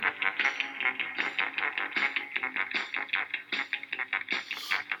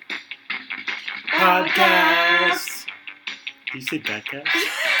Podcast. Do you say Batcast?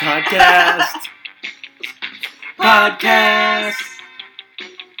 Podcast. Podcast.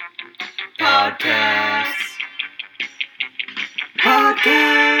 Podcast.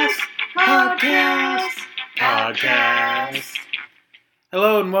 Podcast. Podcast. Podcast.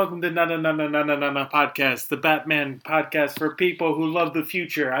 Hello and welcome to Na Podcast, the Batman podcast for people who love the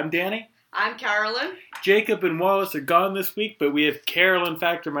future. I'm Danny. I'm Carolyn. Jacob and Wallace are gone this week, but we have Carolyn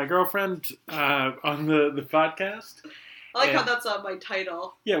Factor, my girlfriend, on the podcast. I like how that's on my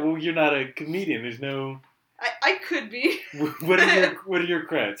title. Yeah, well, you're not a comedian. There's no... I could be. What are your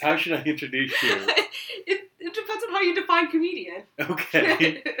credits? How should I introduce you? It depends on how you define comedian.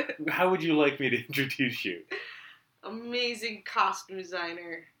 Okay. How would you like me to introduce you? Amazing costume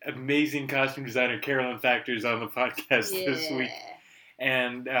designer. Amazing costume designer Carolyn Factor is on the podcast this week.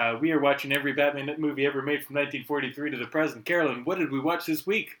 And we are watching every Batman movie ever made from 1943 to the present. Carolyn, what did we watch this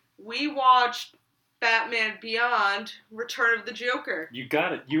week? We watched Batman Beyond, Return of the Joker. You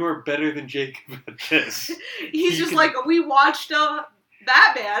got it. You are better than Jacob at this. We watched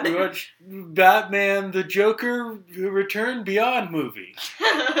Batman. We watched Batman, the Joker, Return Beyond movie.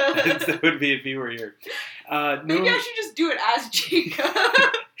 That would be if you were here. Maybe I should just do it as Jacob.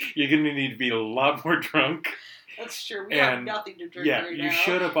 You're going to need to be a lot more drunk. That's true. We have nothing to drink right now. Yeah, you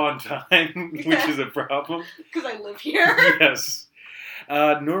showed up on time, which is a problem. Because I live here. Yes.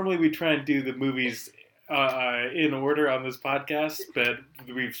 Normally we try and do the movies in order on this podcast, but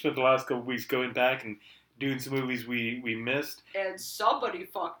we've spent the last couple weeks going back and doing some movies we missed. And somebody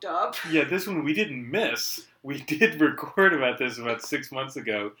fucked up. Yeah, this one we didn't miss. We did record about this about 6 months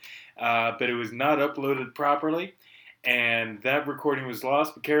ago, but it was not uploaded properly. And that recording was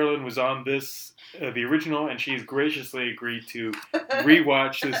lost, but Carolyn was on this, the original, and she's graciously agreed to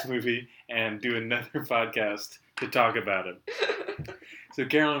rewatch this movie and do another podcast to talk about it. So,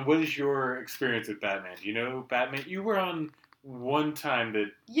 Carolyn, what is your experience with Batman? Do you know Batman? You were on one time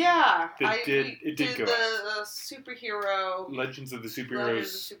that did go the superhero Legends of the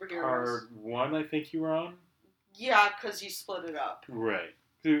Superheroes Part 1, I think you were on? Yeah, because you split it up. Right.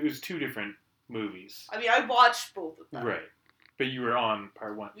 So it was two different movies. I mean, I watched both of them. Right. But you were on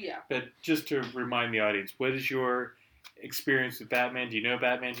Part 1. Yeah. But just to remind the audience, what is your experience with Batman? Do you know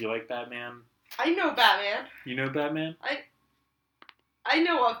Batman? Do you like Batman? I know Batman. You know Batman? I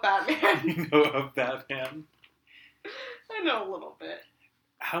know of Batman. You know of Batman? I know a little bit.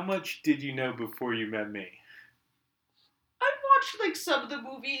 How much did you know before you met me? I've watched, some of the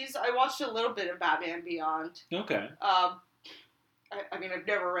movies. I watched a little bit of Batman Beyond. Okay. I mean, I've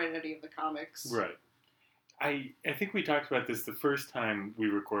never read any of the comics. Right. I think we talked about this the first time we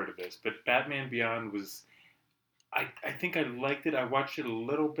recorded this, but Batman Beyond was... I think I liked it. I watched it a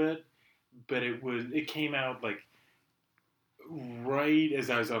little bit, but it came out, right as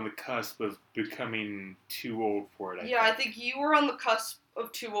I was on the cusp of becoming too old for it. I think you were on the cusp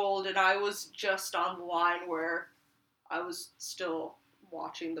of too old, and I was just on the line where I was still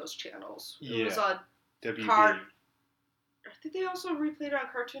watching those channels. It was on WB. I think they also replayed it on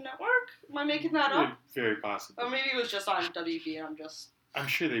Cartoon Network. Am I making that up? Very possible. Or maybe it was just on WB. I'm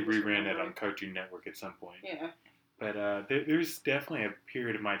sure they reran it on Cartoon Network at some point. Yeah. But there's definitely a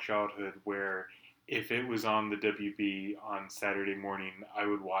period of my childhood where if it was on the WB on Saturday morning, I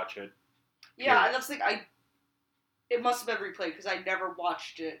would watch it. Yeah, and that's it must have been replayed because I never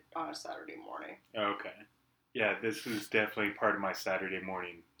watched it on a Saturday morning. Okay. Yeah, this was definitely part of my Saturday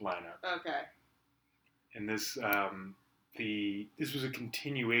morning lineup. Okay. And this was a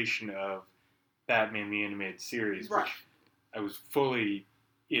continuation of Batman the Animated Series, right. Which I was fully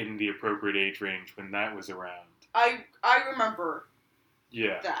in the appropriate age range when that was around. I remember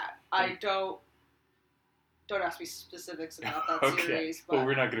that. I don't ask me specifics about that series. But... Well,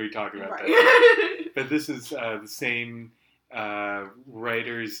 we're not going to be talking about right. that. But this is the same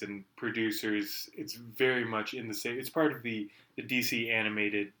writers and producers. It's very much in the same... It's part of the DC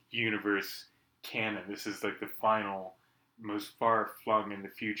animated universe canon. This is the final... most far-flung in the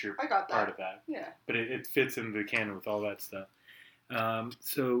future part of that. Yeah. But it fits in the canon with all that stuff.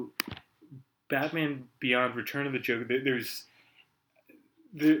 So, Batman Beyond Return of the Joker,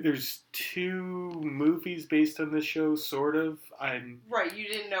 there's two movies based on this show, sort of. Right, you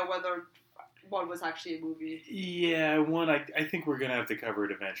didn't know whether one was actually a movie. Yeah, one, I think we're going to have to cover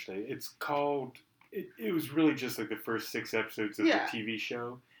it eventually. It's called, it was really just the first 6 episodes of the TV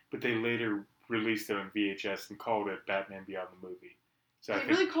show, but they later released it on VHS and called it Batman Beyond the Movie. So they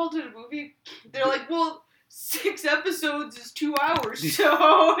really called it a movie? They're like, well, 6 episodes is 2 hours,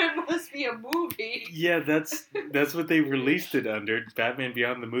 so it must be a movie. Yeah, that's what they released it under. Batman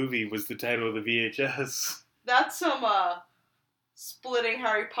Beyond the Movie was the title of the VHS. That's some splitting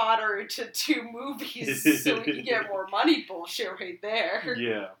Harry Potter into 2 movies so we can get more money bullshit right there.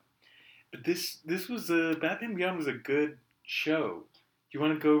 Yeah. But this was Batman Beyond was a good show. Do you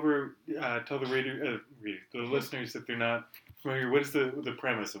want to go over tell the listeners that they're not familiar? What is the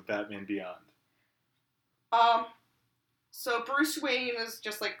premise of Batman Beyond? So Bruce Wayne is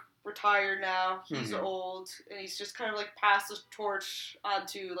just like retired now. He's old, and he's just kind of like passed the torch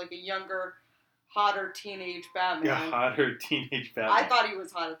onto like a younger, hotter teenage Batman. Yeah, hotter teenage Batman. I thought he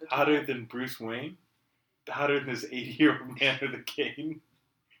was hot at the time. Hotter than Bruce Wayne? Hotter than this 80-year-old man with a cane?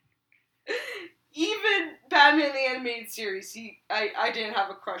 Even Batman the Animated Series, I didn't have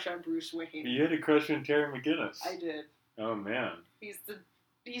a crush on Bruce Wayne. You had a crush on Terry McGinnis. I did. Oh, man.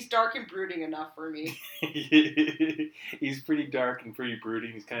 He's dark and brooding enough for me. He's pretty dark and pretty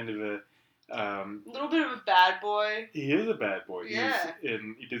brooding. He's kind of a little bit of a bad boy. He is a bad boy. Yeah.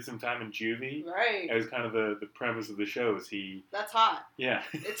 He did some time in juvie. Right. That was kind of the premise of the show. That's hot. Yeah.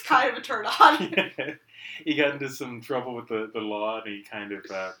 It's kind of a turn on. He got into some trouble with the law, and he kind of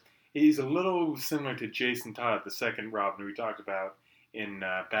he's a little similar to Jason Todd, the second Robin we talked about in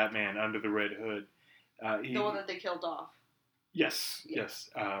Batman Under the Red Hood. The one that they killed off. Yes, yeah. Yes.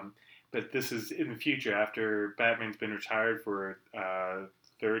 But this is in the future after Batman's been retired for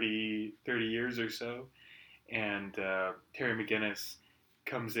 30 years or so. And Terry McGinnis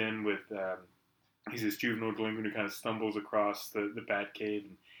comes in with, he's this juvenile delinquent who kind of stumbles across the Batcave.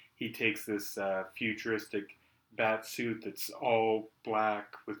 And he takes this futuristic bat suit that's all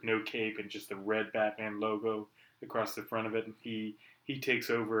black with no cape and just the red Batman logo across the front of it. And he takes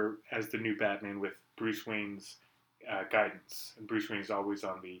over as the new Batman with Bruce Wayne's guidance, and Bruce Wayne's always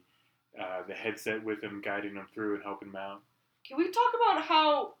on the headset with him, guiding him through and helping him out. Can we talk about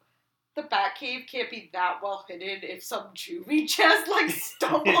how the Batcave can't be that well hidden if some juvie just like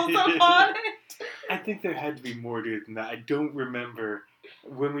stumbles upon it? I think there had to be more to it than that. I don't remember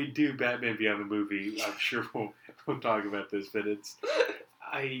when we do Batman Beyond the movie. I'm sure we'll talk about this, but it's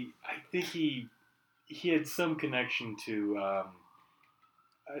I think he had some connection to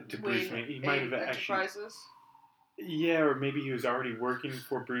Bruce Wayne. He might have Enterprises. Yeah, or maybe he was already working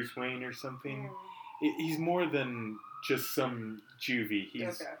for Bruce Wayne or something. He's more than just some juvie.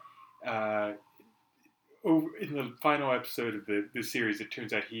 He's over in the final episode of the series. It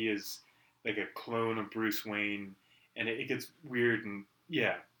turns out he is like a clone of Bruce Wayne, and it gets weird and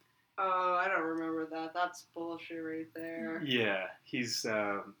yeah. Oh, I don't remember that. That's bullshit right there. Yeah, he's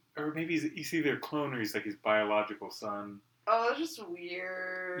or maybe he's either a clone or he's like his biological son. Oh, that's just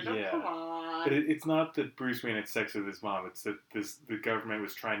weird. Yeah. Oh, come on. But it's not that Bruce Wayne had sex with his mom. It's that the government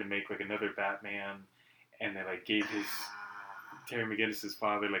was trying to make like another Batman, and they like gave Terry McGinnis'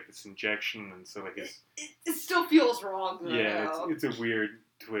 father like this injection, and so like his. It still feels wrong. Though. Yeah, it's a weird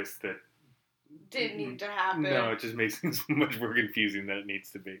twist that didn't need to happen. No, it just makes things so much more confusing than it needs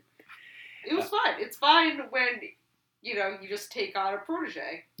to be. It was fine. It's fine when you just take on a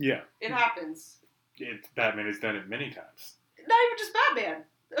protege. Yeah, it happens. Batman has done it many times. Not even just Batman.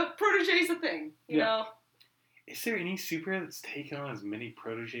 A protege is a thing, you know? Is there any superhero that's taken on as many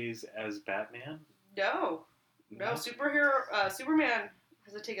proteges as Batman? No. Superman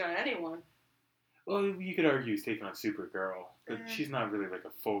hasn't taken on anyone. Well, you could argue he's taken on Supergirl, but she's not really like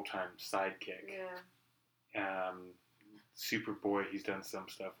a full-time sidekick. Yeah. Superboy, he's done some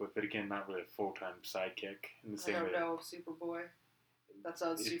stuff with, but again, not really a full-time sidekick in the same way. I don't know Superboy. That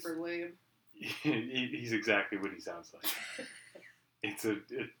sounds super lame. He's exactly what he sounds like. It's a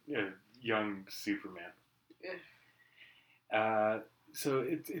young Superman. So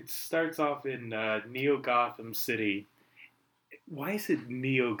it starts off in Neo Gotham City. Why is it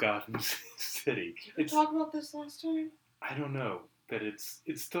Neo Gotham City? Did we talk about this last time? I don't know, but it's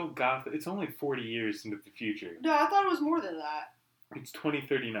still Gotham. It's only 40 years into the future. No, I thought it was more than that. It's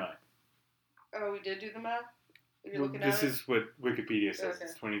 2039. Oh, we did do the math? This is what Wikipedia says. Okay.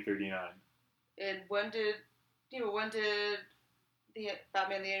 It's 2039. And when did the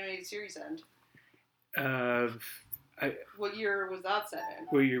Batman the Animated Series end? What year was that set in?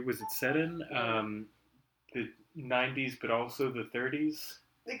 What year was it set in? The 90s, but also the 30s.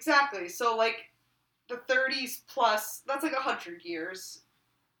 Exactly. So like the 30s plus, that's like 100 years.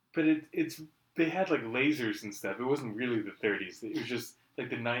 But they had like lasers and stuff. It wasn't really the 30s. It was just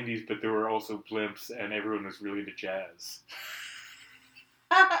like the 90s, but there were also blimps, and everyone was really into jazz.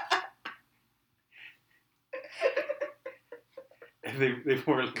 And they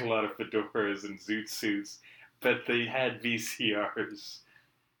wore like a lot of fedoras and zoot suits, but they had VCRs.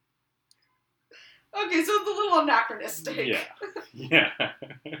 Okay, so it's a little anachronistic. Yeah.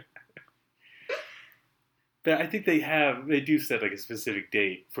 But I think they do set like a specific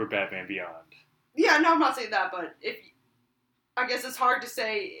date for Batman Beyond. Yeah, no, I'm not saying that, but I guess it's hard to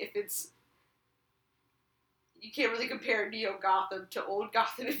say if it's. You can't really compare Neo Gotham to Old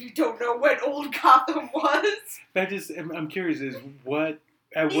Gotham if you don't know what Old Gotham was. I'm curious, is what...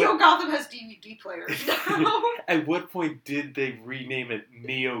 Neo Gotham has DVD players now. At what point did they rename it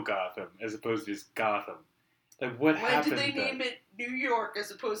Neo Gotham as opposed to just Gotham? Like, what happened? When did they name it New York as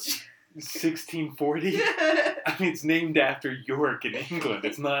opposed to... 1640? I mean, it's named after York in England.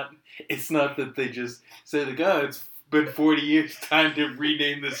 It's not that they just said, like, oh, it's been 40 years, time to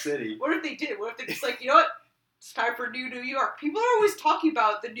rename the city. What if they did? What if they just like, you know what? It's time for New York. People are always talking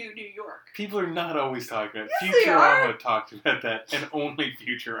about the New York. People are not always talking about it. Yes, Futurama talked about that, and only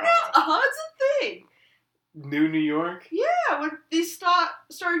Futurama. Yeah, it's a thing. New York? Yeah, when they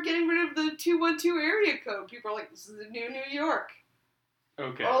started getting rid of the 212 area code, people are like, this is the New York.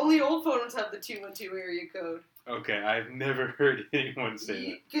 Okay. Only old phones have the 212 area code. Okay, I've never heard anyone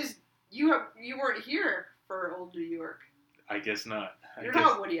say that. Because you weren't here for old New York. I guess not. You're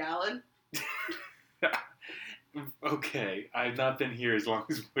not Woody Allen. Okay, I've not been here as long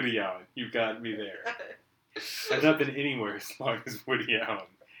as Woody Allen. You got me there. I've not been anywhere as long as Woody Allen.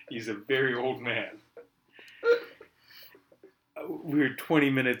 He's a very old man. We're 20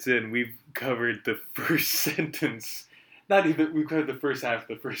 minutes in. We've covered the first sentence. We've covered the first half of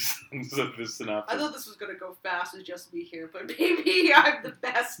the first sentence of the synopsis. I thought this was going to go fast with just me here, but maybe I'm the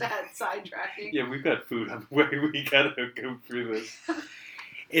best at sidetracking. Yeah, we've got food on the way. We gotta go through this.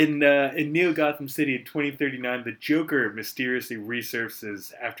 In Neo Gotham City in 2039, the Joker mysteriously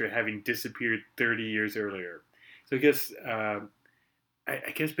resurfaces after having disappeared 30 years earlier. So I guess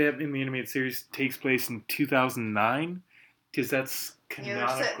Batman the Animated Series takes place in 2009, because that's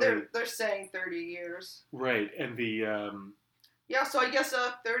canonically... Yeah, they're saying 30 years. Right, and the... Yeah, so I guess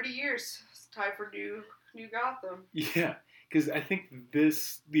 30 years. It's time for new Gotham. Yeah, because I think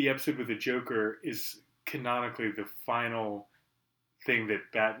the episode with the Joker is canonically the final thing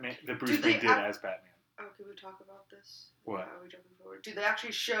that Bruce Wayne did as Batman. Oh, can we talk about this? What? Are we jumping forward? Do they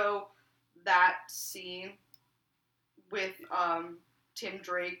actually show that scene with Tim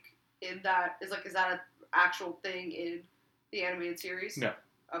Drake in that? Is that an actual thing in the animated series? No.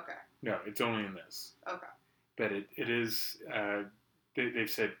 Okay. No, it's only in this. Okay. But it is. They've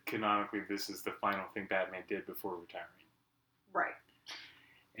said canonically this is the final thing Batman did before retiring. Right.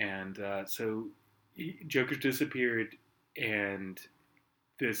 And so Joker's disappeared, and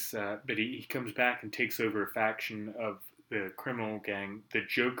but he comes back and takes over a faction of the criminal gang, the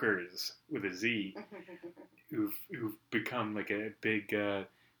Jokers with a Z, who've become like a big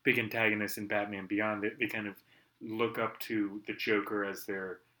antagonist in Batman Beyond. They kind of look up to the Joker as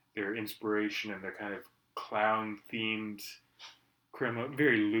their inspiration, and their kind of clown-themed criminal,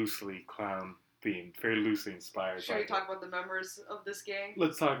 very loosely clown-themed, very loosely inspired. Should we talk about the members of this gang?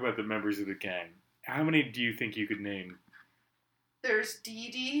 Let's talk about the members of the gang. How many do you think you could name? There's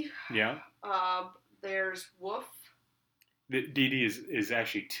Dee Dee. Yeah. There's Wolf. Dee Dee is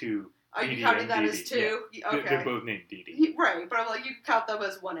actually two. Are you counting that as two? Yeah. Okay. They're both named Dee Dee. Right, but I'm like, you can count them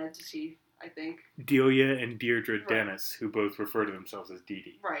as one entity, I think. Delia and Deirdre Dennis, who both refer to themselves as Dee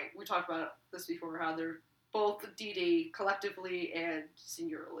Dee. Right. We talked about this before, how they're both Dee Dee collectively and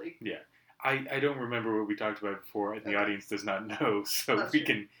singularly. Yeah. I don't remember what we talked about before, and the audience does not know, so That's we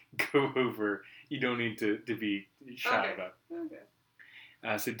true. can go over. You don't need to be shy about it.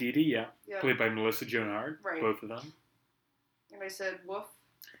 Okay. So Dee Dee, played by Melissa Joan Hart, right. Both of them. And I said Wolf.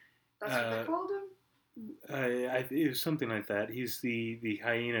 That's what they called him? It was something like that. He's the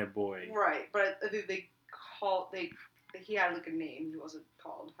hyena boy. Right, but I think he had like a name. He wasn't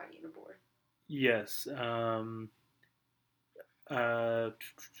called Hyena Boy. Yes.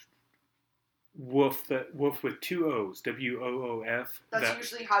 Wolf with two O's. WOOF. That's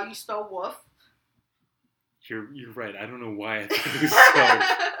usually how you spell wolf. You're right. I don't know why I thought it was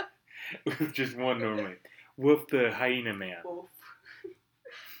spelled with just one normally. Wolf the hyena man. Wolf.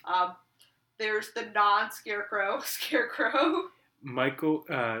 There's the non-Scarecrow. Scarecrow. Michael.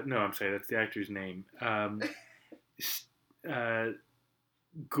 No, I'm sorry. That's the actor's name.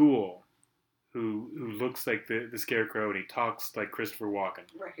 Ghoul, who looks like the Scarecrow, and he talks like Christopher Walken.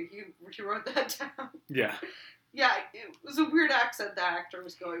 Right. You wrote that down. Yeah. Yeah. It was a weird accent the actor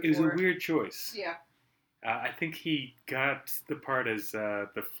was going for. It was a weird choice. Yeah. I think he got the part as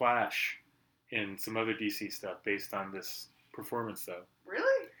the Flash in some other DC stuff based on this performance, though.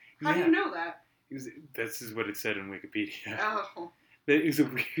 Really? How do you know that? This is what it said in Wikipedia. Oh. It was a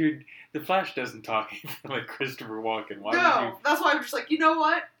weird... The Flash doesn't talk like Christopher Walken. That's why I'm just like, you know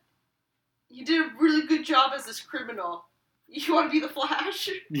what? You did a really good job as this criminal. You want to be the Flash?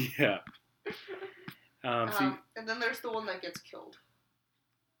 Yeah. And then there's the one that gets killed.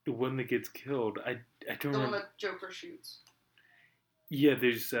 The one that gets killed? I don't The remember. one that Joker shoots. Yeah,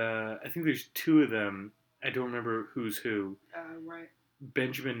 there's I think there's two of them. I don't remember who's who. Right.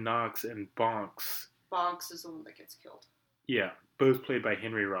 Benjamin Knox and Bonks. Bonks is the one that gets killed. Yeah, both played by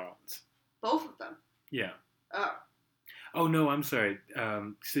Henry Rollins. Both of them. Yeah. Oh. Oh no, I'm sorry.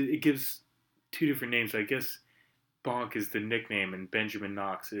 So it gives two different names. I guess Bonk is the nickname, and Benjamin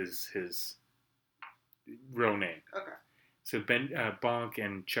Knox is his real name. Okay. So Bonk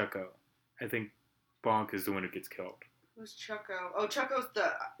and Chucko. I think Bonk is the one who gets killed. Who's Chucko? Oh, Chucko's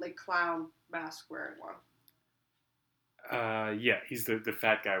the clown mask wearing one. Yeah, he's the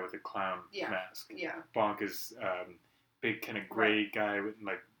fat guy with the clown mask. Yeah. Bonk is big kind of gray guy with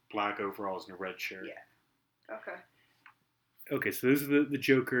like black overalls and a red shirt. Yeah. Okay. Okay, so those are the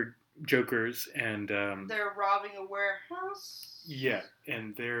Jokers, and they're robbing a warehouse. Yeah,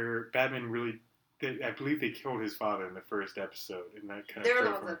 and Batman really. I believe they killed his father in the first episode, and that kind of. They're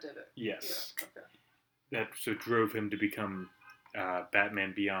the ones that did it. Yes. Yeah. Okay. That so drove him to become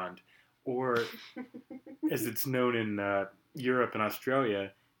Batman Beyond, or as it's known in Europe and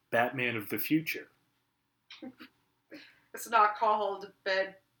Australia, Batman of the Future. It's not called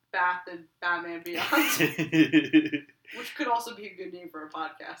Bed, Bath, and Batman Beyond, which could also be a good name for a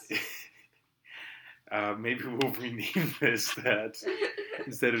podcast. Maybe we'll rename this that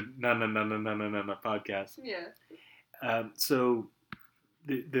instead of no podcast. Yeah. So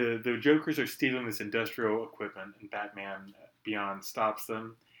the Jokers are stealing this industrial equipment, and Batman Beyond stops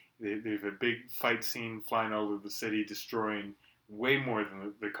them. They have a big fight scene flying all over the city, destroying way more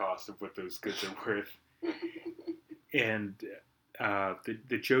than the cost of what those goods are worth. And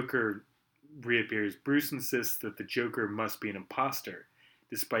the Joker reappears. Bruce insists that the Joker must be an imposter,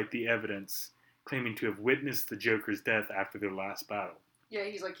 despite the evidence, claiming to have witnessed the Joker's death after their last battle. Yeah,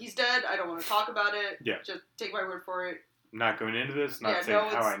 he's like, he's dead. I don't want to talk about it. Yeah. Just take my word for it. Not going into this, not saying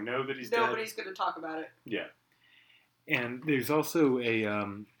how I know that he's dead. Nobody's going to talk about it. Yeah. And there's also a,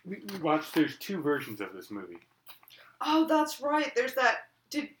 there's two versions of this movie. Oh, that's right. There's that,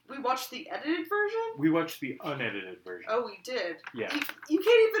 did we watch the edited version? We watched the unedited version. Oh, we did? Yeah. You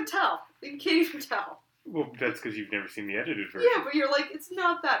can't even tell. You can't even tell. Well, that's because you've never seen the edited version. Yeah, but you're like, it's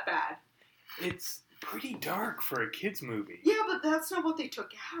not that bad. It's pretty dark for a kid's movie. Yeah, but that's not what they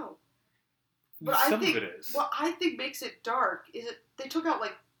took out. But Some of it is. What I think makes it dark is they took out,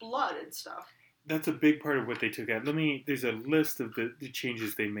 like, blood and stuff. That's a big part of what they took out. There's a list of the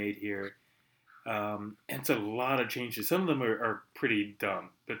changes they made here. And it's a lot of changes. Some of them are pretty dumb,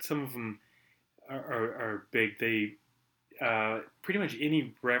 but some of them are big. They, pretty much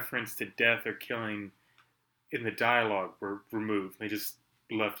any reference to death or killing in the dialogue were removed. They just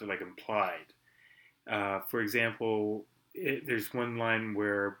left it, like, implied. For example, there's one line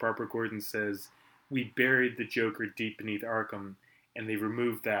where Barbara Gordon says, "We buried the Joker deep beneath Arkham," and they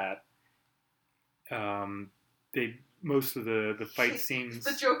removed that. Most of the fight scenes.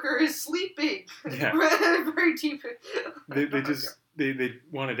 The Joker is sleeping. Yeah. Very deep. They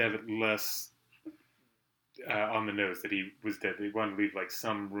wanted to have it less on the nose that he was dead. They wanted to leave like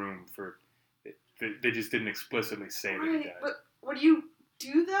some room for. They just didn't explicitly say that he died. But when you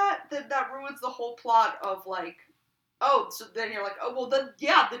do that, then that ruins the whole plot of like. Oh, so then you're like, oh, well, then,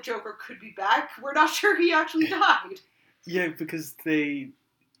 yeah, the Joker could be back. We're not sure he actually died. Yeah, because they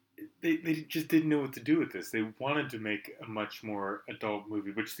just didn't know what to do with this. They wanted to make a much more adult movie,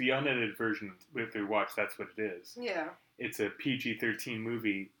 which the unedited version, if they watch, that's what it is. Yeah. It's a PG-13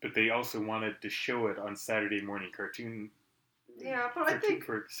 movie, but they also wanted to show it on Saturday morning cartoon. Yeah, but I think...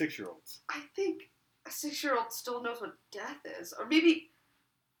 For 6-year-olds. I think a 6-year-old still knows what death is. Or maybe...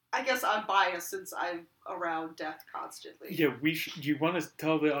 I guess I'm biased since I'm around death constantly. Yeah, you want to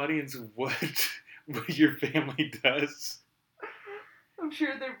tell the audience what your family does? I'm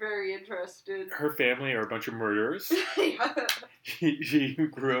sure they're very interested. Her family are a bunch of murderers. Yeah. She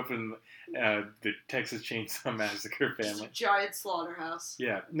grew up in the Texas Chainsaw Massacre family. Just a giant slaughterhouse.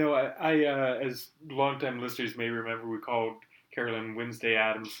 Yeah. No, I as longtime listeners may remember, we called Carolyn Wednesday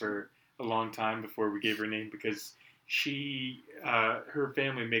Adams for a long time before we gave her name because... her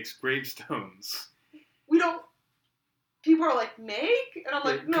family makes gravestones. We don't. People are like, make? And I'm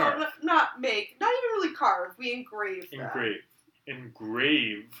like, no, not make. Not even really carve. We engrave them.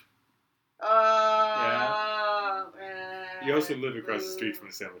 Engrave. Yeah. You also live across the street from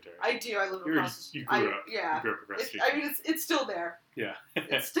the cemetery. I do. I live across the street. You grew up. Yeah. You grew up across the street. I mean, it's still there. Yeah.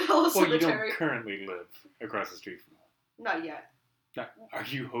 It's still a cemetery. Well, you don't currently live across the street from it. Not yet. Are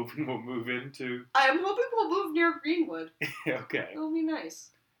you hoping we'll move into? I am hoping we'll move near Greenwood. Okay. It'll be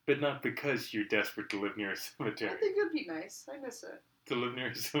nice. But not because you're desperate to live near a cemetery. I think it would be nice. I miss it. To live near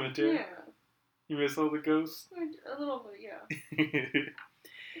a cemetery? Yeah. You miss all the ghosts? A little bit,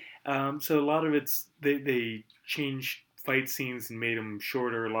 yeah. So a lot of it's, they changed fight scenes and made them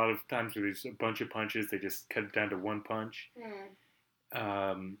shorter. A lot of times where there's a bunch of punches, they just cut it down to one punch.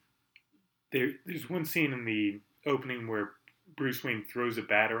 Um, there's one scene in the opening where Bruce Wayne throws a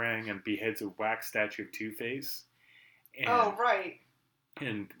batarang and beheads a wax statue of Two-Face. And, oh, right.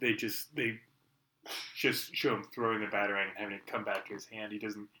 And they just show him throwing the batarang and having it come back to his hand. He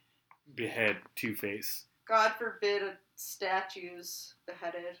doesn't behead Two-Face. God forbid a statue's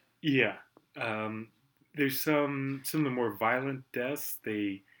beheaded. Yeah. There's some of the more violent deaths.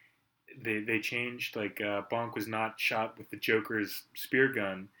 They changed. Like Bonk was not shot with the Joker's spear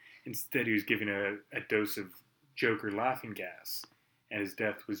gun. Instead, he was given a dose of Joker laughing gas, and his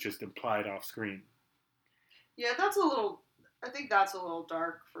death was just implied off screen. Yeah, that's a little. I think that's a little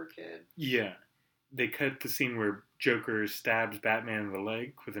dark for a kid. Yeah, they cut the scene where Joker stabs Batman in the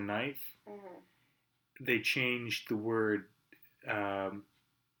leg with a knife. Mm-hmm. They changed the word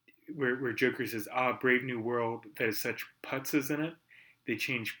where Joker says, "Ah, brave new world that has such putzes in it." They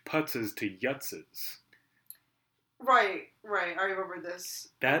changed putzes to yutzes. Right. I remember this.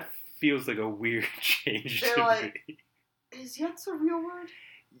 That feels like a weird change They're to like, me. Is yutz a real word?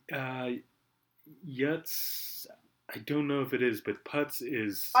 Yutz, I don't know if it is, but putz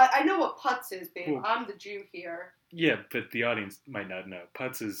is... I know what putz is, babe. Well, I'm the Jew here. Yeah, but the audience might not know.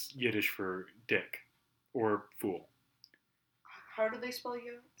 Putz is Yiddish for dick or fool. How do they spell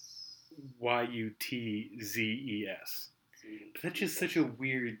yutz? Yutzes. But that's just such a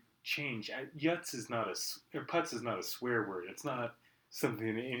weird change. Yutz is not or putz is not a swear word. It's not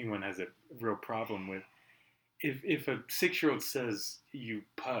something that anyone has a real problem with. If a 6-year-old says you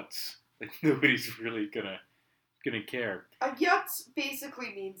putz, like nobody's really gonna care. A yutz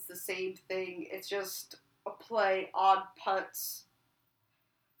basically means the same thing. It's just a play on putz.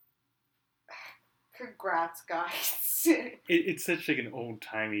 Congrats, guys. It's such like an old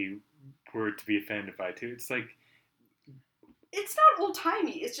timey word to be offended by too. It's like it's not old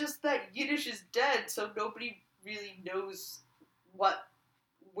timey. It's just that Yiddish is dead, so nobody really knows what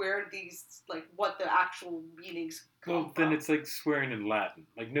the actual meanings come from. Then it's like swearing in Latin.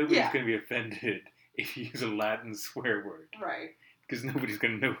 Like nobody's going to be offended if you use a Latin swear word, right? Because nobody's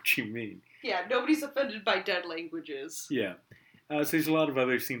going to know what you mean. Yeah, nobody's offended by dead languages. Yeah. So there's a lot of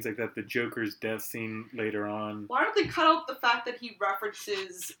other scenes like that. The Joker's death scene later on. Why don't they cut out the fact that he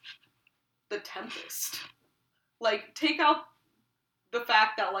references the Tempest? Like, take out the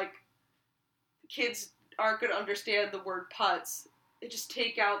fact that, like, kids aren't going to understand the word putz. They just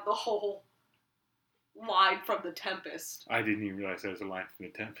take out the whole line from the Tempest. I didn't even realize that was a line from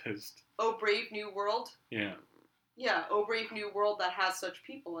the Tempest. Oh, Brave New World? Yeah. Yeah, Oh, Brave New World that has such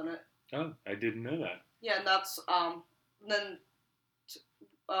people in it. Oh, I didn't know that. Yeah, and that's, then,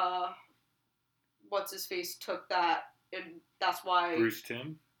 what's-his-face took that, and that's why... Bruce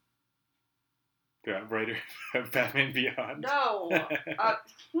Timm? The writer of Batman Beyond? No! Let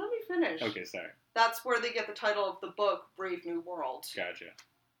me finish. Okay, sorry. That's where they get the title of the book, Brave New World. Gotcha.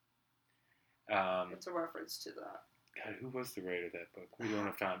 It's a reference to that. God, who was the writer of that book? We don't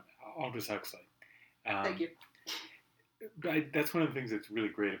have time. Aldous Huxley. Thank you. That's one of the things that's really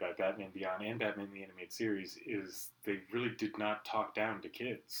great about Batman Beyond and Batman the Animated Series is they really did not talk down to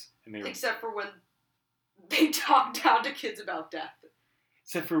kids. And they were, except for when they talked down to kids about death.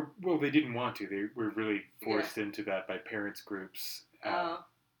 Except for, well, they didn't want to. They were really forced into that by parents groups. And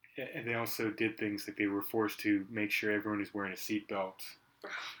they also did things like they were forced to make sure everyone is wearing a seatbelt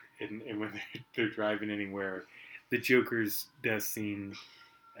and when they're driving anywhere. The Joker's death scene,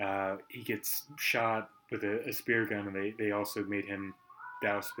 he gets shot with a spear gun, and they also made him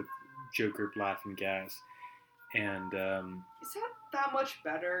doused with Joker laughing gas. And is that much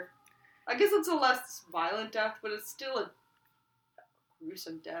better? I guess it's a less violent death, but it's still a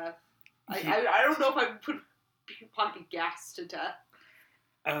gruesome death. I don't know if I would want to be gassed to death.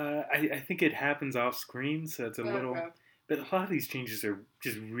 I think it happens off screen, so it's a little. But a lot of these changes are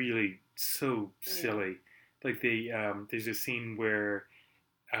just really so silly. Like there's a scene where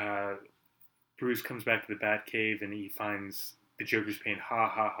Bruce comes back to the Batcave and he finds the Joker's paint "ha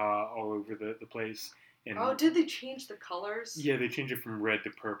ha ha" all over the place. And did they change the colors? Yeah, they changed it from red to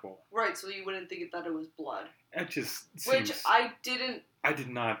purple. Right, so you wouldn't think that it was blood. That just seems... Which I did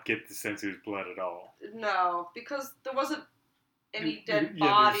not get the sense it was blood at all. No, because there wasn't any dead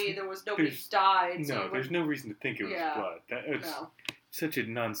body. There was nobody died. No, there's no reason to think it was blood. It's such a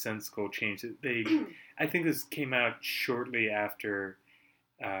nonsensical change. I think this came out shortly after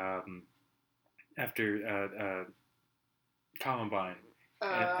Columbine.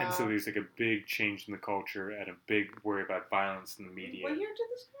 And so there's like a big change in the culture and a big worry about violence in the media. What year did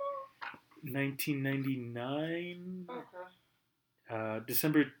this come out? 1999. Okay.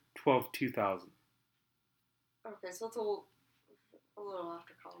 December 12th, 2000. Okay. Okay, so it's a little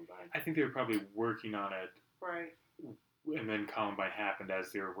after Columbine. I think they were probably working on it, Right. and then Columbine happened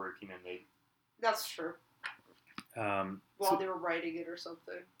as they were working, and they. That's true. While they were writing it or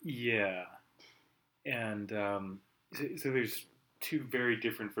something. Yeah, and so there's two very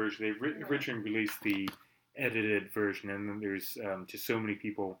different versions. They originally released the edited version, and then there's just so many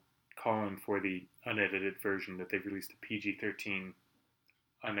people calling for the unedited version that they've released a PG-13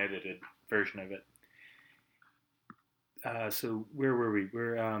 unedited version of it. So where were we?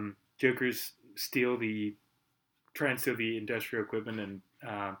 Where Jokers try and steal the industrial equipment, and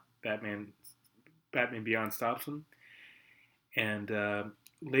Batman Beyond stops them. And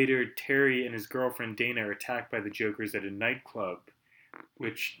later, Terry and his girlfriend Dana are attacked by the Jokers at a nightclub,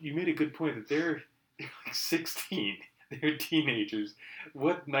 which you made a good point that they're like 16. They're teenagers.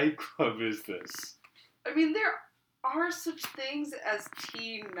 What nightclub is this? I mean, there are such things as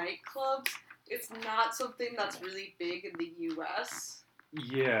teen nightclubs. It's not something that's really big in the U.S.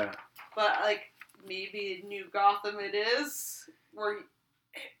 Yeah. But, like, maybe in New Gotham it is. Where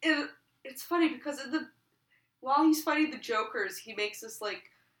it's funny because while he's fighting the Jokers, he makes this,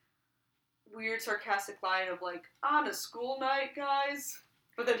 like, weird sarcastic line of, like, on a school night, guys.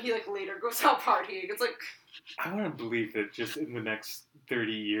 But then he, like, later goes out partying. It's like... I want to believe that just in the next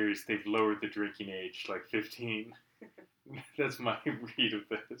 30 years, they've lowered the drinking age to, like, 15. That's my read of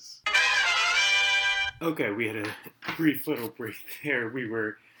this. Okay, we had a brief little break there. We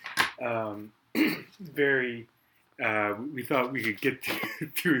were very... we thought we could get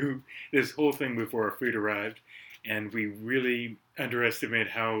through this whole thing before our food arrived, and we really underestimated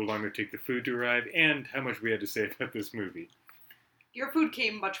how long it would take the food to arrive and how much we had to say about this movie. Your food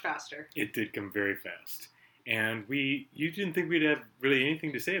came much faster. It did come very fast. And you didn't think we'd have really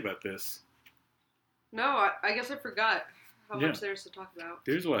anything to say about this. No, I guess I forgot how much there's to talk about.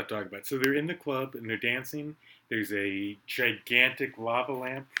 There's a lot to talk about. So they're in the club and they're dancing. There's a gigantic lava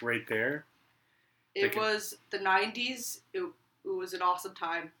lamp right there. It was the 90s. It was an awesome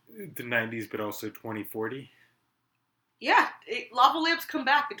time. The 90s, but also 2040. Yeah, lava lamps come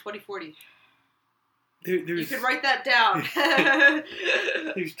back in 2040. You can write that down.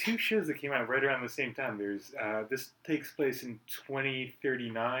 There's two shows that came out right around the same time. There's this takes place in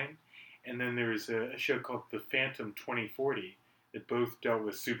 2039, and then there's a show called The Phantom 2040 that both dealt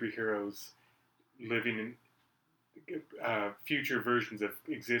with superheroes living in future versions of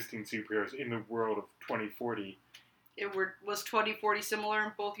existing superheroes in the world of 2040. Was 2040 similar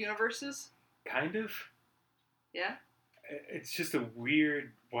in both universes? Kind of. Yeah? It's just a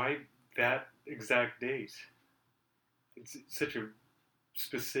weird... Why that exact date? It's such a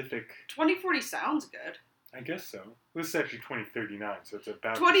specific... 2040 sounds good. I guess so. This is actually 2039, so it's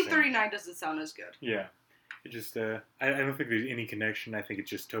about 2039 doesn't sound as good. Yeah. It just... I don't think there's any connection. I think it's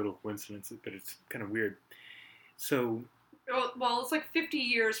just total coincidence, but it's kind of weird. So... Well, it's like 50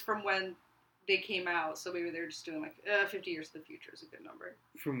 years from when they came out, so maybe they're just doing like 50 years to the future is a good number.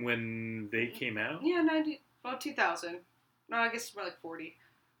 From when they came out? Yeah, 2000. No, I guess it's more like 40.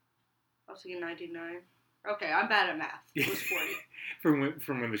 I was thinking 99. Okay, I'm bad at math. It was 40.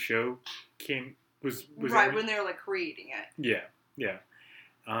 from when the show was right, when they were like creating it. Yeah.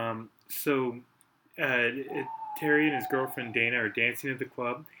 So Terry and his girlfriend Dana are dancing at the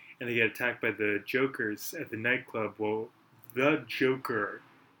club, and they get attacked by the Jokers at the nightclub. Well, the Joker,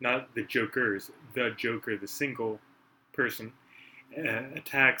 not the Jokers, the Joker, the single person,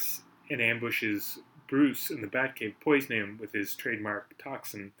 attacks and ambushes Bruce in the Batcave, poisoning him with his trademark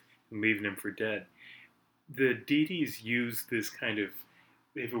toxin and leaving him for dead. The DDs use this kind of...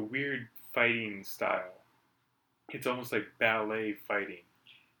 They have a weird fighting style. It's almost like ballet fighting.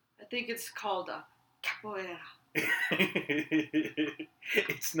 I think it's called capoeira.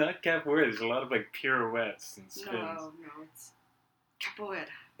 It's not capoeira. There's a lot of like pirouettes and spins. No, it's capoeira.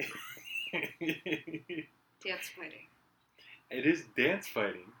 Dance fighting. It is dance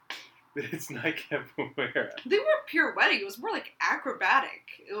fighting, but it's not capoeira. They weren't pirouetting. It was more like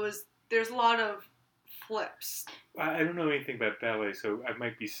acrobatic. There's a lot of flips. I don't know anything about ballet, so I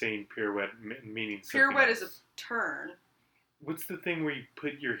might be saying pirouette meaning something Pirouette else. is a turn. What's the thing where you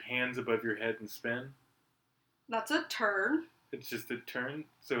put your hands above your head and spin? That's a turn. It's just a turn?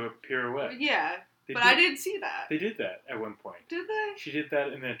 So a pirouette. Yeah, I didn't see that. They did that at one point. Did they? She did that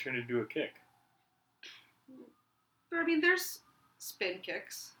and then it turned into a kick. But I mean, there's spin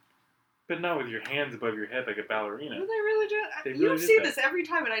kicks. But not with your hands above your head like a ballerina. Do they really do it? You see this every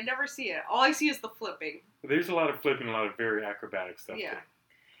time and I never see it. All I see is the flipping. There's a lot of flipping, a lot of very acrobatic stuff. Yeah.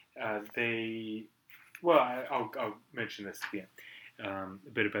 Well, I'll mention this again. A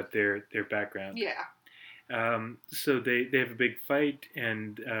bit about their background. Yeah. So they have a big fight,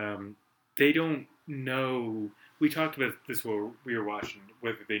 and they don't know. We talked about this while we were watching,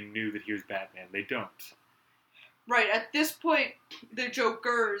 whether they knew that he was Batman. They don't. Right, at this point, the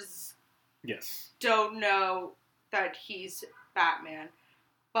Jokers Yes. don't know that he's Batman.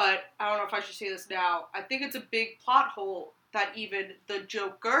 But I don't know if I should say this now. I think it's a big plot hole that even the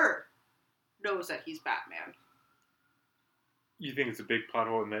Joker knows that he's Batman. You think it's a big plot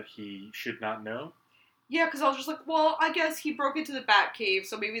hole in that he should not know? Yeah, because I was just like, well, I guess he broke into the Batcave,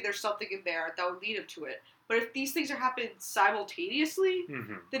 so maybe there's something in there that would lead him to it. But if these things are happening simultaneously,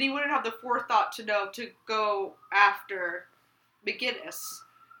 then he wouldn't have the forethought to know to go after McGinnis.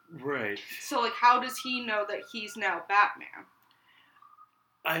 Right. So, like, how does he know that he's now Batman?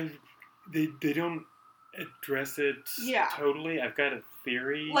 They don't address it totally. I've got a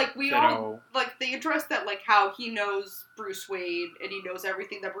theory. Like, like, they address that, like, how he knows Bruce Wayne, and he knows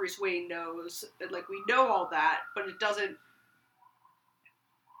everything that Bruce Wayne knows, and, like, we know all that, but it doesn't,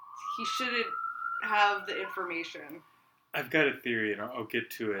 he shouldn't have the information. I've got a theory, and I'll get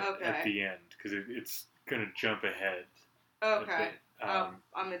to it at the end, because it's going to jump ahead. Okay.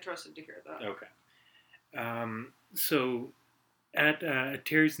 I'm interested to hear that. Okay. So, at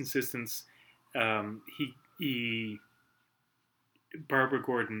Terry's insistence, Barbara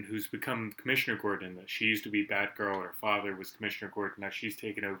Gordon, who's become Commissioner Gordon, she used to be Batgirl, her father was Commissioner Gordon, now she's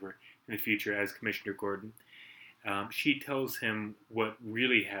taken over in the future as Commissioner Gordon. She tells him what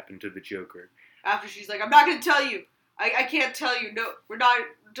really happened to the Joker. After she's like, I'm not going to tell you. I can't tell you. No, we're not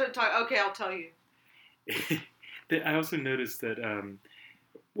talking. Okay, I'll tell you. I also noticed that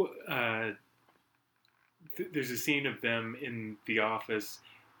there's a scene of them in the office,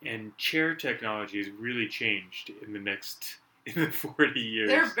 and chair technology has really changed in the 40 years.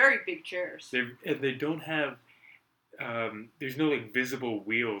 They're very big chairs. They don't have, there's no like visible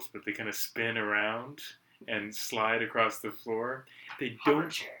wheels, but they kind of spin around and slide across the floor. They Hover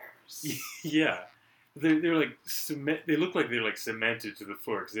don't. Chairs. Yeah. They're like cement. They look like they're like cemented to the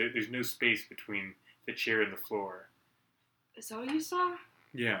floor because there's no space between the chair and the floor. Is that what you saw?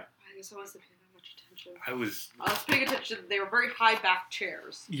 Yeah. I guess I wasn't paying that much attention. I was paying attention. They were very high back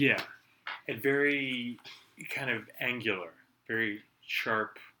chairs. Yeah, and very kind of angular, very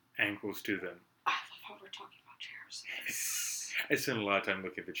sharp angles to them. I love how we're talking about chairs. I spent a lot of time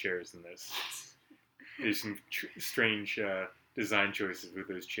looking at the chairs in this. There's some strange design choices with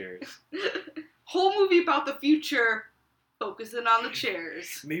those chairs. Whole movie about the future, focusing on the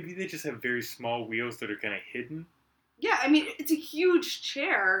chairs. Maybe they just have very small wheels that are kind of hidden. Yeah, I mean, it's a huge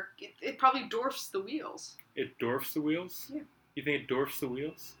chair. It probably dwarfs the wheels. It dwarfs the wheels? Yeah. You think it dwarfs the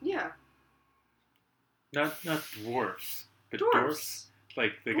wheels? Yeah. Not dwarfs, but Dwarfs. dwarfs?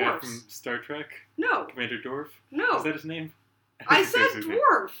 Like the guy from Star Trek? No. Commander Dorf? No. Is that his name? I said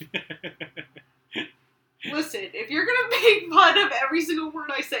dwarf. Listen, if you're going to make fun of every single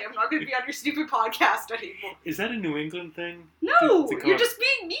word I say, I'm not going to be on your stupid podcast anymore. Is that a New England thing? No, you're just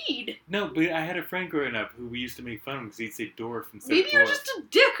being mean. No, but I had a friend growing up who we used to make fun of because he'd say dwarf instead Maybe of you're dwarf. just a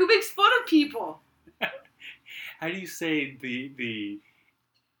dick who makes fun of people. How do you say the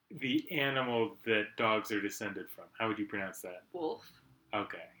animal that dogs are descended from? How would you pronounce that? Wolf.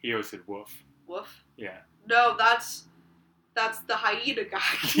 Okay. He always said wolf. Wolf? Yeah. No, that's the hyena guy.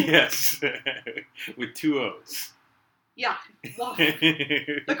 Yes. With 2 O's. Yeah, wolf.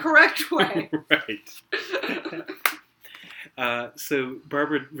 The correct way. Right. So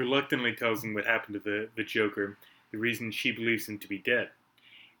Barbara reluctantly tells him what happened to the Joker, the reason she believes him to be dead.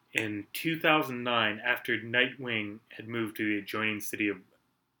 In 2009, after Nightwing had moved to the adjoining city of...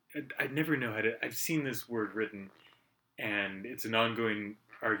 I never know how to... I've seen this word written, and it's an ongoing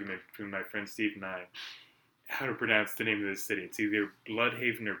argument between my friend Steve and I, how to pronounce the name of this city. It's either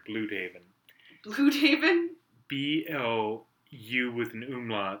Bloodhaven or Bloodhaven. Bloodhaven? B-L-U with an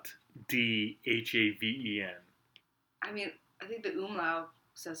umlaut, D-H-A-V-E-N. I mean, I think the umlaut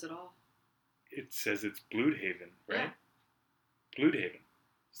says it all. It says it's Bloodhaven, right? Yeah. Bloodhaven.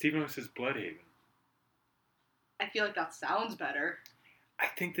 Stephen always says Bloodhaven. I feel like that sounds better. I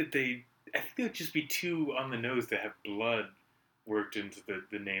think that they would just be too on the nose to have blood worked into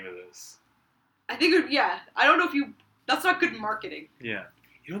the name of this. I think, I don't know if that's not good marketing. Yeah.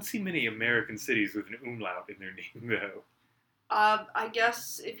 You don't see many American cities with an umlaut in their name, though. I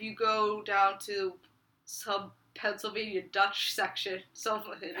guess if you go down to some Pennsylvania Dutch section, some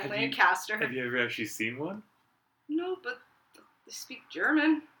in Lancaster. Have you ever actually seen one? No, but they speak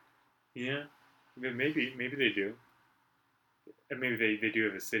German. Yeah. Maybe they do. And maybe they do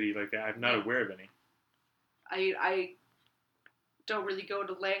have a city like that. I'm not aware of any. I don't really go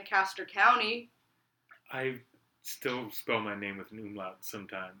to Lancaster County. I still spell my name with an umlaut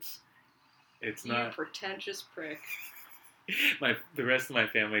sometimes. It's not... You pretentious prick. The rest of my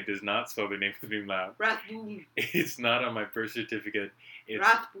family does not spell their name with an umlaut. Rathbone. It's not on my birth certificate. It's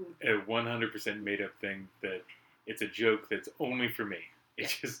Rathbone. a 100% made up thing that it's a joke that's only for me.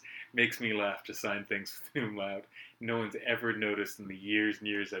 It just makes me laugh to sign things with an umlaut. No one's ever noticed in the years and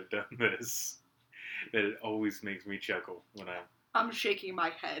years I've done this that it always makes me chuckle when I'm shaking my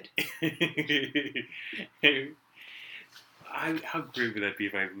head. How great would that be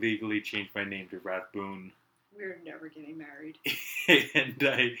if I legally changed my name to Rathbone? We're never getting married. And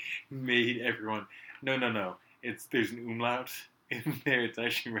I made everyone, no, there's an umlaut in there, it's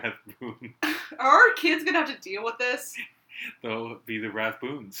actually Rathbone. Are our kids gonna have to deal with this? They'll be the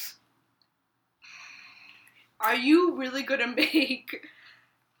Rathbones. Are you really gonna make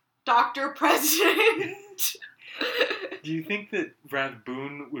Dr. President? Do you think that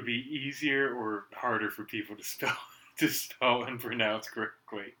Rathbone would be easier or harder for people to spell and pronounce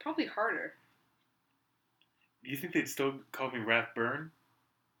correctly? Probably harder. You think they'd still call me Rathburn?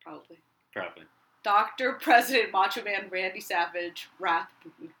 Probably. Probably. Dr. President Macho Man Randy Savage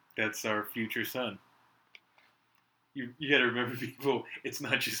Rathbone. That's our future son. You gotta remember, people, it's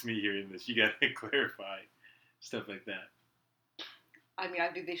not just me hearing this. You gotta clarify stuff like that. I mean, I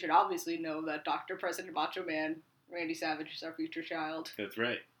think they should obviously know that Dr. President Macho Man Randy Savage is our future child. That's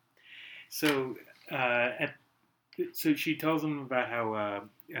right. So, so she tells him about how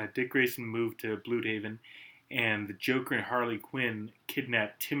Dick Grayson moved to Bloodhaven, and the Joker and Harley Quinn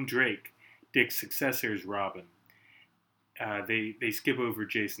kidnapped Tim Drake, Dick's successor as Robin. They skip over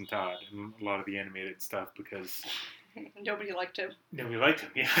Jason Todd and a lot of the animated stuff because Nobody liked him. Nobody liked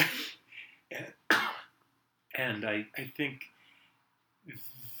him, yeah. And I think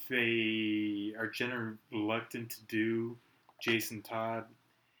they are generally reluctant to do Jason Todd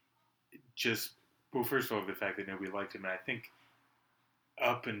well, first of all, the fact that nobody liked him. And I think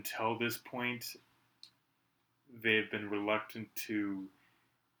up until this point, they've been reluctant to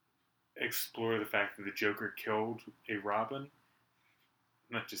explore the fact that the Joker killed a Robin. And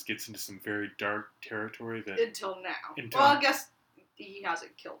that just gets into some very dark territory. Until now. Well, I guess he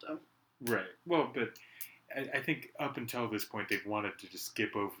hasn't killed him. Right. Well, but I think up until this point, they've wanted to just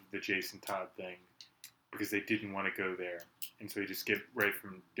skip over the Jason Todd thing because they didn't want to go there. And so they just skipped right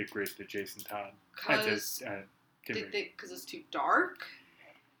from Dick Grayson to Jason Todd. Because it's too dark?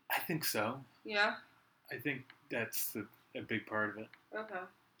 I think so. Yeah? I think that's a big part of it. Okay.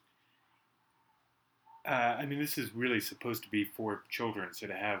 I mean, this is really supposed to be for children, so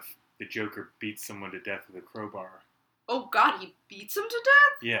to have the Joker beat someone to death with a crowbar. Oh, God, he beats him to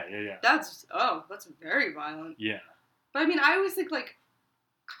death? Yeah. That's very violent. Yeah. But, I mean, I always think, like,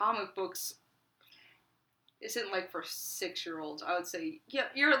 comic books isn't, like, for 6-year-olds. I would say, yeah,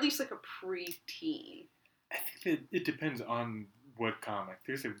 you're at least, like, a pre-teen. I think that it depends on what comic.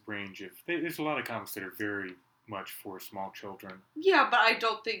 There's a range of... There's a lot of comics that are very much for small children. Yeah, but I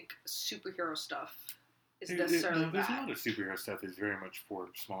don't think superhero stuff is necessarily there's a lot of superhero stuff that's very much for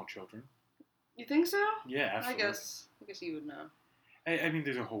small children. You think so? Yeah, absolutely. I guess you would know. I mean,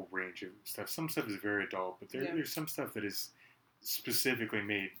 there's a whole range of stuff. Some stuff is very adult, but there's some stuff that is specifically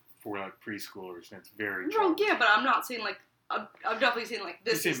made for, like, preschoolers, and it's very No, yeah, but I'm not saying, like, I'm definitely saying, like,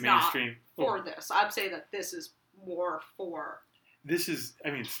 this is mainstream. Not for this. I'm saying that this is more for... This is,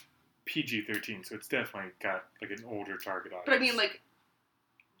 I mean, it's PG-13, so it's definitely got, like, an older target audience. But I mean, like,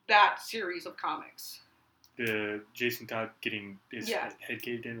 that series of comics. The Jason Todd getting his head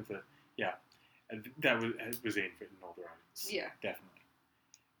caved in with that was aimed at an older audience. Yeah. Definitely.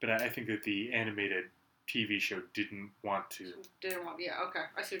 But I think that the animated TV show didn't want to. Okay.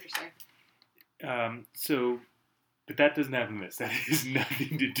 I see what you're saying. But that doesn't have in this. That has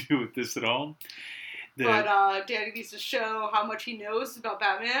nothing to do with this at all. But Danny needs to show how much he knows about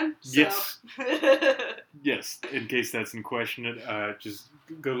Batman. So. Yes. Yes. In case that's in question, just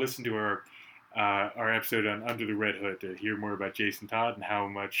go listen to our episode on Under the Red Hood to hear more about Jason Todd and how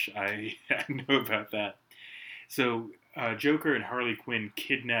much I know about that. So, Joker and Harley Quinn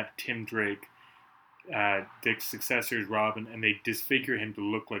kidnap Tim Drake, Dick's successor as Robin, and they disfigure him to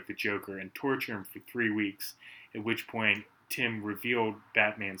look like the Joker and torture him for 3 weeks, at which point Tim revealed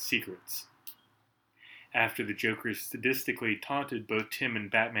Batman's secrets. After the Joker sadistically taunted both Tim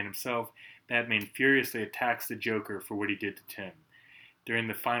and Batman himself, Batman furiously attacks the Joker for what he did to Tim. During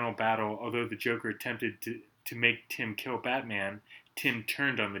the final battle, although the Joker attempted to make Tim kill Batman, Tim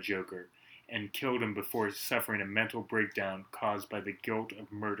turned on the Joker and killed him before suffering a mental breakdown caused by the guilt of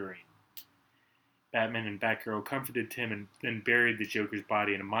murdering. Batman and Batgirl comforted Tim and then buried the Joker's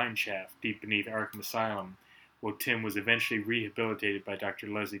body in a mine shaft deep beneath Arkham Asylum, while Tim was eventually rehabilitated by Dr.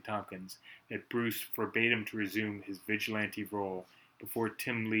 Leslie Tompkins, that Bruce forbade him to resume his vigilante role before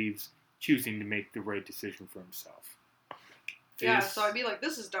Tim leaves, choosing to make the right decision for himself. Yeah, so I mean, like,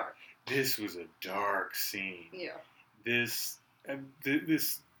 this is dark. This was a dark scene. Yeah. This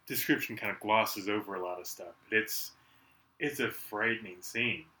description kind of glosses over a lot of stuff, but it's a frightening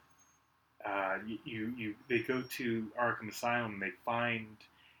scene. They go to Arkham Asylum and they find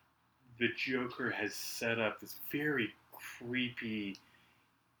the Joker has set up this very creepy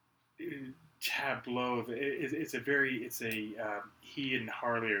tableau. He and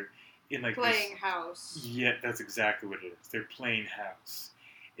Harley are in like playing this, house. Yeah, that's exactly what it is. They're playing house.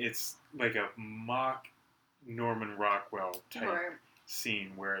 It's like a mock Norman Rockwell type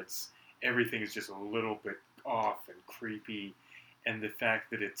scene where everything is just a little bit off and creepy, and the fact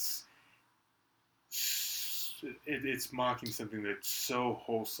that it's mocking something that's so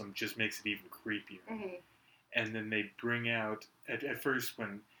wholesome just makes it even creepier. Mm-hmm. And then they bring out at first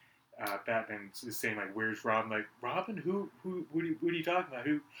when Batman is saying like, "Where's Robin?" Like, Robin? Who? What are you talking about?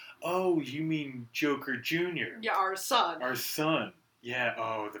 Who? Oh, you mean Joker Jr.? Yeah, our son. Our son. Yeah.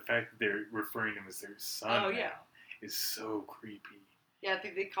 Oh, the fact that they're referring to him as their son now is so creepy. Yeah, I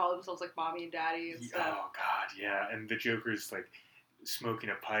think they call themselves like mommy and daddy and stuff. Oh God, yeah. And the Joker's like smoking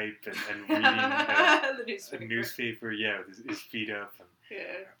a pipe and reading a newspaper. Yeah, with his feet up. And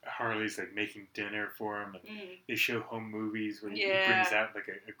Harley's like making dinner for him, and they show home movies where he brings out like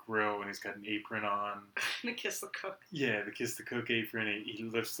a grill and he's got an apron on. The Kiss the Cook. Yeah, the Kiss the Cook apron. He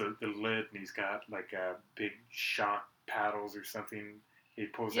lifts the lid and he's got like big shock paddles or something. He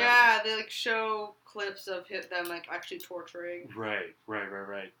pulls out. Yeah, they like show clips of them like actually torturing. Right.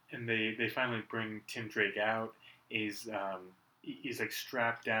 And they finally bring Tim Drake out. He's like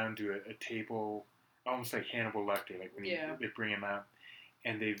strapped down to a table, almost like Hannibal Lecter. Like when they bring him out.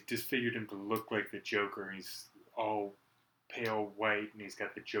 And they've disfigured him to look like the Joker. He's all pale white, and he's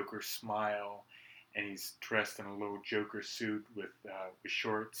got the Joker smile, and he's dressed in a little Joker suit with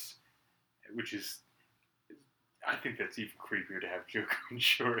shorts, which is, I think that's even creepier to have Joker in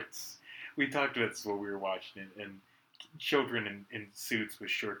shorts. We talked about this while we were watching it, and children in suits with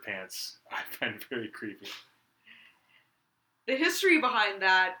short pants, I find very creepy. The history behind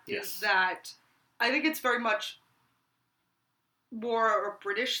that is that I think it's very much more a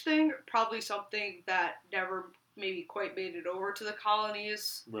British thing, probably something that never maybe quite made it over to the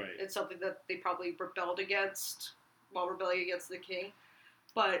colonies. Right. It's something that they probably rebelled against while rebelling against the king.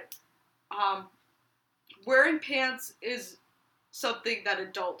 But wearing pants is something that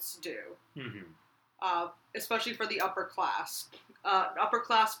adults do, especially for the upper class. Upper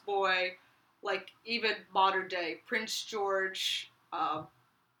class boy, like even modern day, Prince George,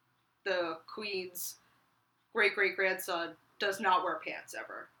 the Queen's great-great-grandson, does not wear pants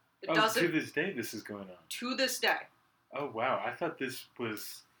ever. It doesn't. To this day, this is going on. To this day. Oh wow! I thought this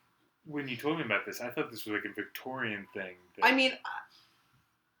was, when you told me about this, I thought this was like a Victorian thing. I mean,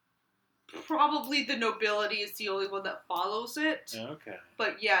 probably the nobility is the only one that follows it. Okay.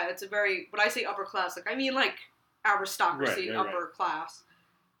 But yeah, it's a very, when I say upper class, like I mean like aristocracy, upper class.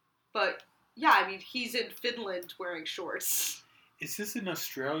 But yeah, I mean he's in Finland wearing shorts. Is this an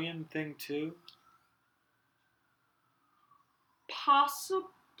Australian thing too? Possibly.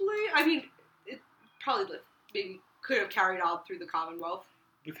 I mean, it probably maybe could have carried on through the Commonwealth.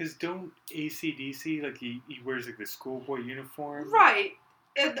 Because don't AC/DC, like he wears like the schoolboy uniform? Right.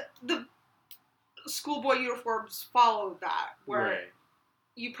 And the schoolboy uniforms follow that, where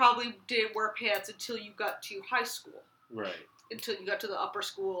you probably didn't wear pants until you got to high school. Right. Until you got to the upper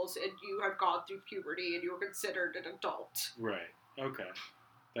schools and you had gone through puberty and you were considered an adult. Right. Okay.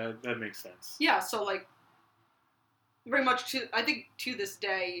 That makes sense. Yeah, so like, very much I think to this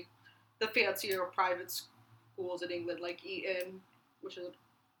day, the fancier private schools in England, like Eton, which is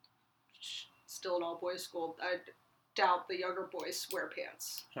still an all-boys school, I doubt the younger boys wear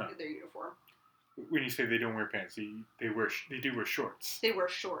pants in their uniform. When you say they don't wear pants, they do wear shorts. They wear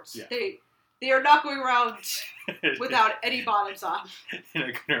shorts. Yeah. They are not going around without any bottoms on. They're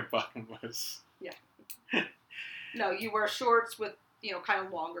not going to bottomless. Yeah. No, you wear shorts with, kind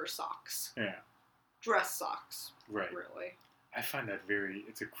of longer socks. Yeah. Dress socks. Right. Really. I find that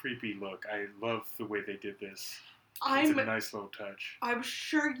it's a creepy look. I love the way they did this. It's a nice little touch. I'm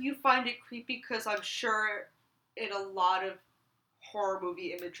sure you find it creepy because I'm sure in a lot of horror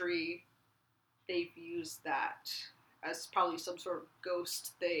movie imagery, they've used that as probably some sort of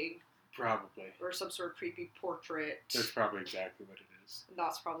ghost thing. Probably. Or some sort of creepy portrait. That's probably exactly what it is. And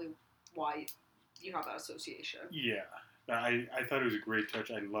that's probably why you have that association. Yeah. I thought it was a great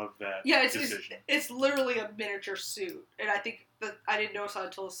touch. I love that decision. It's literally a miniature suit. And I think that I didn't notice that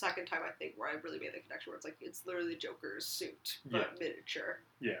until the second time, I think, where I really made the connection where it's like, it's literally Joker's suit, but miniature.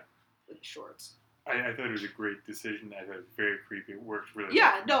 Yeah. With shorts. I thought it was a great decision. I thought it was very creepy. It worked really well.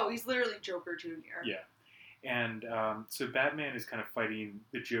 Yeah, no, he's literally Joker Jr. Yeah. And so Batman is kind of fighting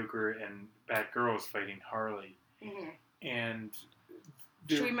the Joker, and Batgirl is fighting Harley. Mm-hmm. And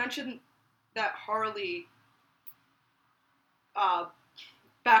should we mention that Harley,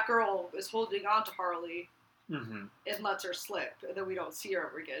 Batgirl is holding on to Harley mm-hmm. and lets her slip, and then we don't see her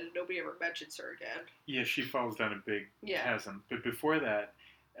ever again, and nobody ever mentions her again. Yeah, she falls down a big chasm. But before that,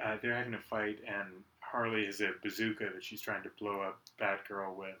 they're having a fight, and Harley has a bazooka that she's trying to blow up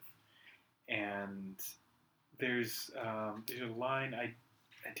Batgirl with. And there's a line, I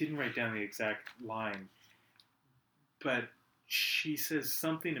didn't write down the exact line, but she says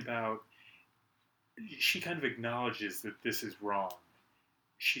something about, she kind of acknowledges that this is wrong.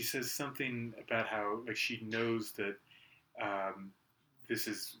 She says something about how, like, she knows that this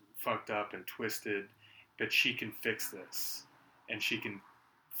is fucked up and twisted, but she can fix this. And she can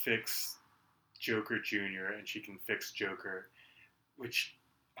fix Joker Jr. and she can fix Joker, which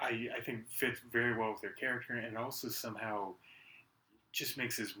I think fits very well with their character, and also somehow just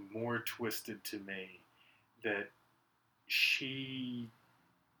makes this more twisted to me that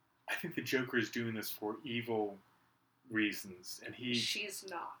I think the Joker is doing this for evil reasons, and she's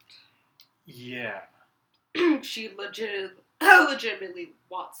not. Yeah. She legitimately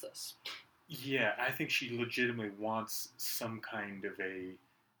wants this. Yeah, I think she legitimately wants some kind of a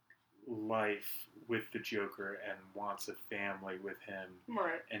life with the Joker and wants a family with him.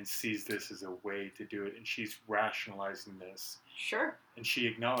 Right. And sees this as a way to do it, and she's rationalizing this. Sure. And she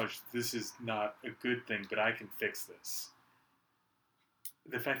acknowledged this is not a good thing, but I can fix this.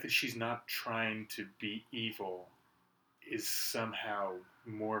 The fact that she's not trying to be evil is somehow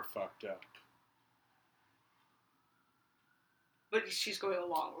more fucked up. But she's going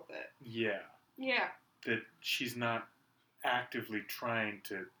along with it. Yeah. Yeah. That she's not actively trying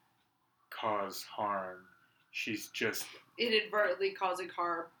to cause harm. She's just inadvertently causing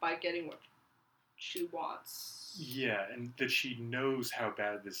harm by getting what she wants. Yeah, and that she knows how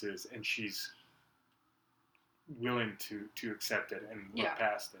bad this is, and she's willing to accept it and look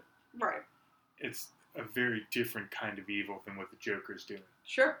past it. Right. It's a very different kind of evil than what the Joker's doing.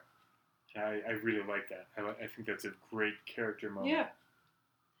 Sure. I really like that. I think that's a great character moment.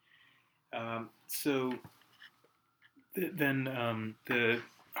 Yeah. So then the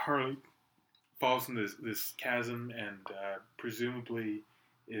Harley falls in this chasm and presumably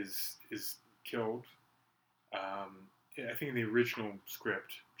is killed. I think in the original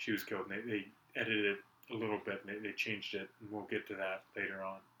script she was killed, and they edited it a little bit, and they changed it, and we'll get to that later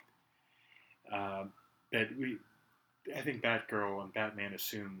on. I think Batgirl and Batman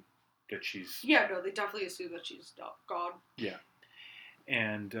assume that she's... Yeah, no, they definitely assume that she's gone. Yeah.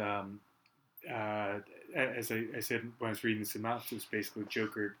 And as I said when I was reading the synopsis, basically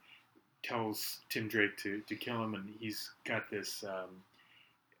Joker tells Tim Drake to kill him, and he's got this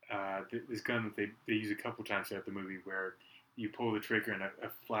this gun that they use a couple times throughout the movie, where you pull the trigger and a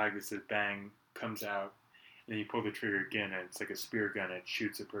flag that says bang comes out, and then you pull the trigger again and it's like a spear gun and it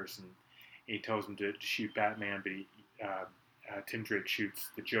shoots a person. And he tells him to shoot Batman, but Tim Drake shoots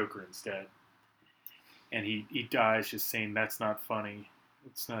the Joker instead. And he dies just saying, "That's not funny.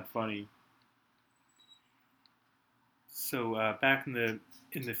 It's not funny." So back in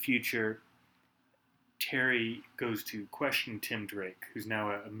the future, Terry goes to question Tim Drake, who's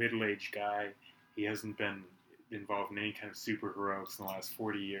now a middle-aged guy. He hasn't been involved in any kind of superheroics in the last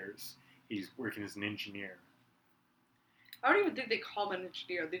 40 years. He's working as an engineer. I don't even think they call him an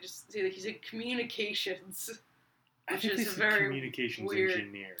engineer. They just say that he's in communications, which is a very communications weird.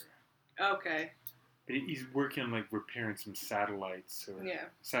 Engineer. Okay. But he's working on, like, repairing some satellites or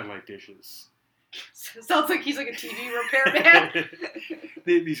satellite dishes. Sounds like he's like a TV repairman.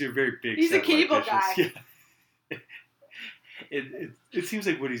 These are very big. He's a cable dishes. guy. Yeah. It seems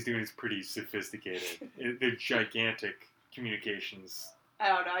like what he's doing is pretty sophisticated. They're gigantic communications. I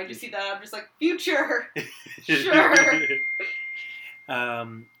don't know. I just see that. I'm just like, future. Sure.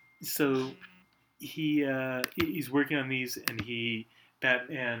 So he's working on these, and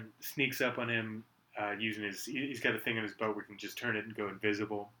Batman sneaks up on him using he's got a thing on his boat where he can just turn it and go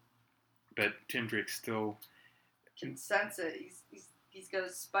invisible. But Tim Drake still can sense it. He's got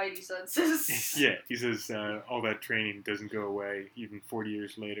his spidey senses. Yeah, he says all that training doesn't go away even 40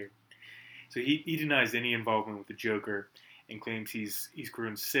 years later. So he denies any involvement with the Joker and claims he's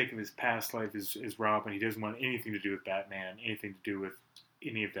grown sick of his past life as Robin. He doesn't want anything to do with Batman, anything to do with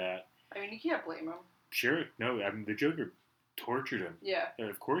any of that. I mean, you can't blame him. Sure, no. I mean, the Joker tortured him. Yeah.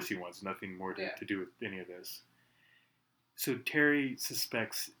 Of course he wants nothing more to do with any of this. So Terry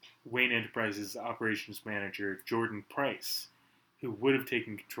suspects Wayne Enterprises operations manager Jordan Price, who would have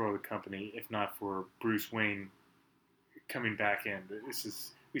taken control of the company if not for Bruce Wayne coming back in. This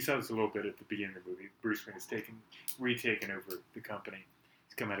is we saw this a little bit at the beginning of the movie. Bruce Wayne is retaken over the company.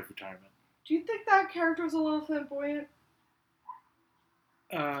 He's come out of retirement. Do you think that character was a little flamboyant?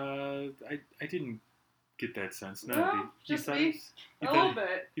 I didn't get that sense. No, No, just me. A little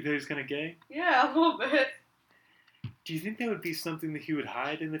bit. You thought he was kind of gay? Yeah, a little bit. Do you think that would be something that he would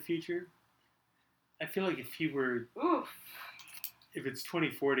hide in the future? I feel like if he were... Oof. If it's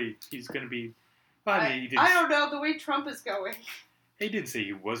 2040, he's going to be... Well, I don't know, the way Trump is going. He didn't say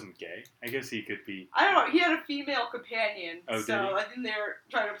he wasn't gay. I guess he could be... I don't know, he had a female companion, oh, so I think they're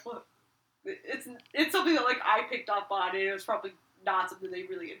trying to flip... It's something that, like, I picked up on, and it was probably not something they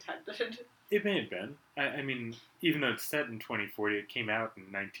really intended. It may have been. I mean, even though it's set in 2040, it came out in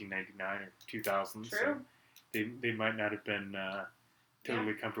 1999 or 2000. True. So they might not have been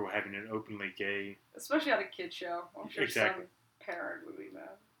totally comfortable having an openly gay... Especially on a kid show. I'm sure exactly. some parent would be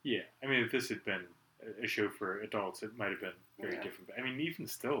mad. Yeah. I mean, if this had been a show for adults, it might have been very different. But, I mean, even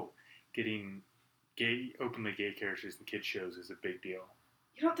still, getting openly gay characters in kids shows is a big deal.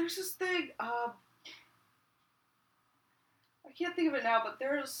 You know, there's this thing, I can't think of it now, but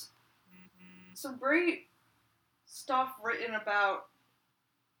there's some great stuff written about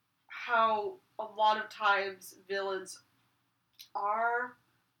how a lot of times villains are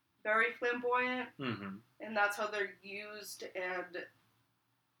very flamboyant, and that's how they're used, and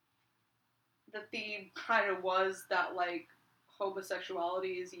the theme kind of was that, like,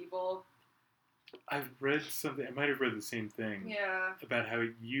 homosexuality is evil. I've read something, I might have read the same thing. Yeah. About how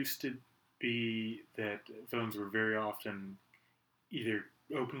it used to be that villains were very often either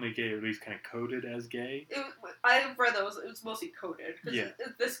openly gay or at least kind of coded as gay. I've read that it was mostly coded. Yeah.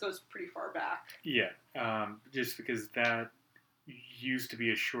 This goes pretty far back. Yeah. Just because that used to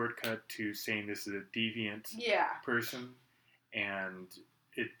be a shortcut to saying this is a deviant person, and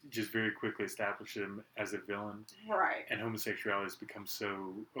it just very quickly established him as a villain. Right. And homosexuality has become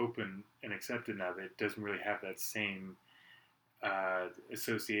so open and accepted now that it doesn't really have that same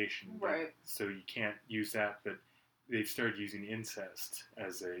association. Right. So you can't use that, but they've started using incest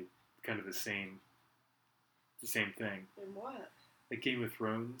as a kind of the same thing. In what? Like Game of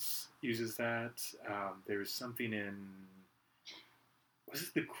Thrones uses that. There's something in... Was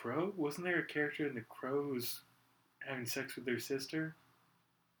it The Crow? Wasn't there a character in The Crow who's having sex with their sister?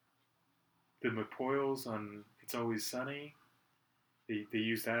 The McPoyles on It's Always Sunny. They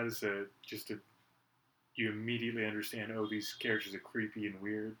use that as you immediately understand, oh, these characters are creepy and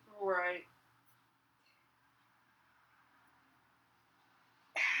weird. Right.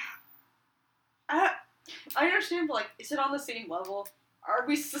 I understand, but, like, is it on the same level? Are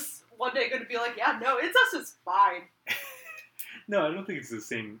we one day going to be like, yeah, no, incest is fine? No, I don't think it's the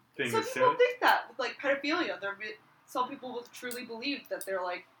same thing. Some people think that with, like, pedophilia. Some people will truly believe that they're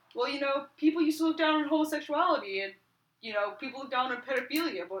like, well, you know, people used to look down on homosexuality, and, you know, people look down on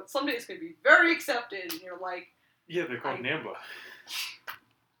pedophilia, but someday it's going to be very accepted, and you're like... Yeah, they're called NAMBLA.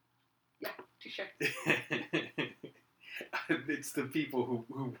 Yeah, touche. It's the people who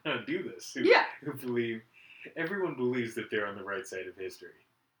want to do this. Who believe... Everyone believes that they're on the right side of history.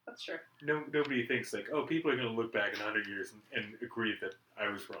 That's true. Nobody thinks, like, oh, people are going to look back in 100 years and agree that I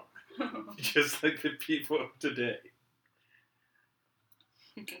was wrong. Just like the people of today.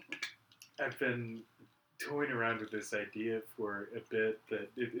 I've been toying around with this idea for a bit that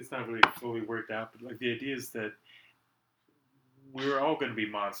it's not really fully worked out, but, like, the idea is that we're all going to be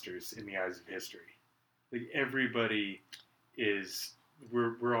monsters in the eyes of history. Like, everybody is...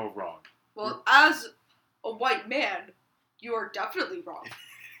 We're all wrong. Well, as a white man, you are definitely wrong.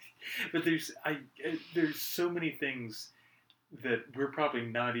 But there's so many things that we're probably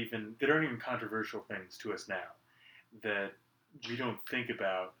not even... that aren't even controversial things to us now. That we don't think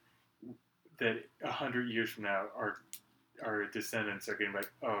about, that 100 years from now, our descendants are going to be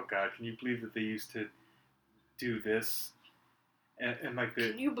like, oh, God, can you believe that they used to do this? And like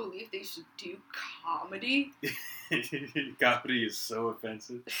can you believe they should do comedy? Comedy is so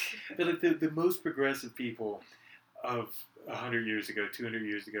offensive. But like the most progressive people of 100 years ago, 200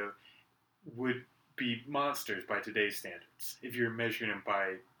 years ago, would be monsters by today's standards. If you're measuring them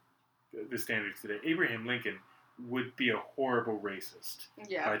by the standards today. Abraham Lincoln would be a horrible racist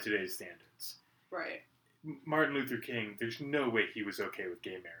by today's standards. Right. Martin Luther King, there's no way he was okay with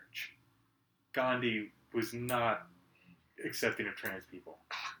gay marriage. Gandhi was not accepting of trans people.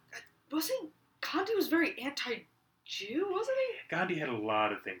 Gandhi was very anti-Jew, wasn't he? Gandhi had a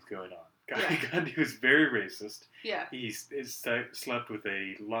lot of things going on. Gandhi was very racist. Yeah. He slept with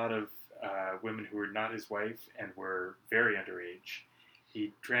a lot of women who were not his wife and were very underage.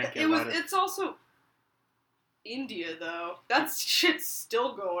 He drank It's also India, though. That shit's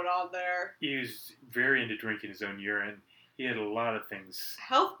still going on there. He was very into drinking his own urine. He had a lot of things.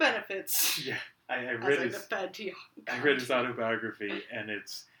 Health benefits. Yeah, I As read I his defend you. I read his autobiography, and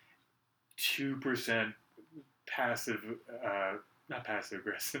it's 2% passive, not passive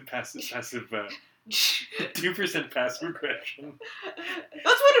aggressive, passive 2% passive aggression.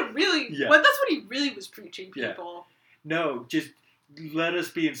 That's what it really. Yeah. That's what he really was preaching, Yeah. people. No, just let us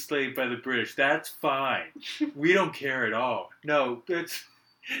be enslaved by the British. That's fine. We don't care at all. No,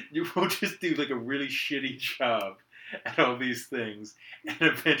 we'll just do like a really shitty job at all these things, and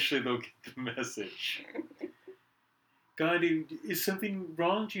eventually they'll get the message. Gandhi, is something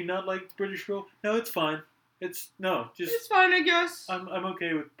wrong? Do you not like the British rule? No, it's fine. It's fine, I guess. I'm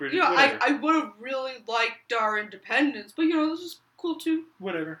okay with British. You know, whatever. I would have really liked our independence, but this is cool too.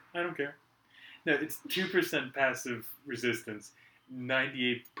 Whatever. I don't care. No, it's 2% passive resistance,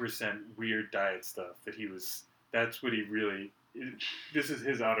 98% weird diet stuff that he was. That's what he really. This is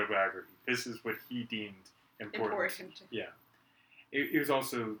his autobiography. This is what he deemed important. Yeah. It was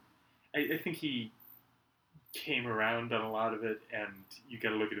also. I think he came around on a lot of it, and you got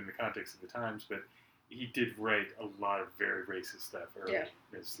to look at it in the context of the times, but he did write a lot of very racist stuff early in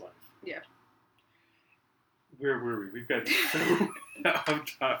his life. Yeah. Where were we? We've got so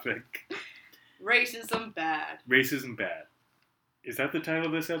off topic. Racism bad. Racism bad. Is that the title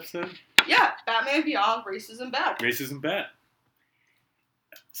of this episode? Yeah, Batman Beyond, Racism bad. Racism bad.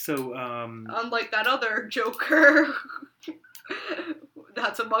 So, unlike that other Joker,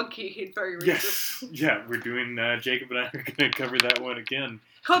 that's a monkey. He's very racist. Yes. Yeah, we're doing, Jacob and I are going to cover that one again.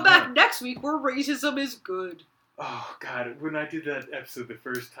 Come back next week where racism is good. Oh, God. When I did that episode the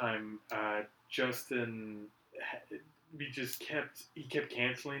first time, Justin, he kept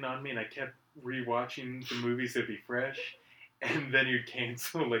canceling on me, and I kept rewatching the movies that'd be fresh, and then you'd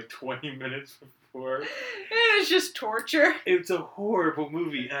cancel like 20 minutes before. It was just torture. It's a horrible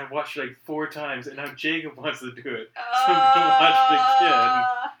movie, and I watched it like 4 times, and now Jacob wants to do it, so I'm going to watch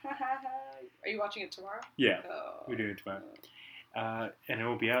it again. Are you watching it tomorrow? Yeah, we're doing it tomorrow. And it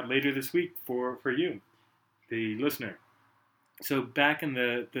will be out later this week for you, the listener. So back in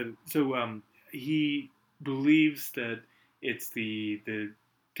he believes that it's the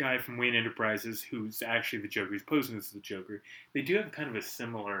guy from Wayne Enterprises who's actually the Joker, who's posing as the Joker. They do have kind of a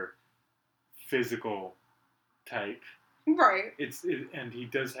similar physical type. Right. And he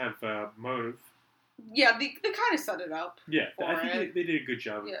does have motive. Yeah, they kind of set it up. Yeah, I think they did a good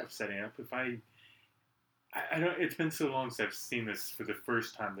job of setting up. If I don't. It's been so long since I've seen this for the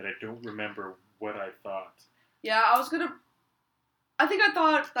first time that I don't remember what I thought. Yeah, I think I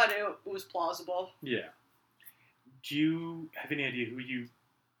thought that it was plausible. Yeah. Do you have any idea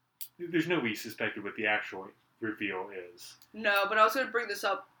there's no way you suspected what the actual reveal is. No, but I was going to bring this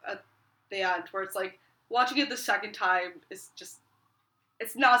up at the end, where it's like, watching it the second time is just,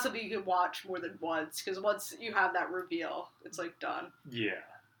 it's not something you can watch more than once, because once you have that reveal, it's like done. Yeah.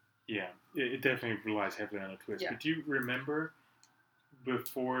 Yeah. It definitely relies heavily on a twist. Yeah. But do you remember,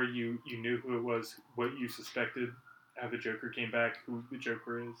 before you knew who it was, what you suspected, how the Joker came back, who the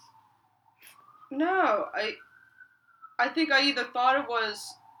Joker is? No, I think I either thought it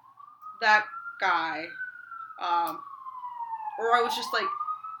was that guy, or I was just like,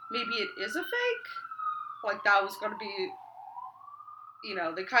 maybe it is a fake? Like, that was going to be,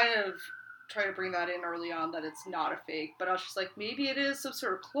 they kind of try to bring that in early on, that it's not a fake, but I was just like, maybe it is some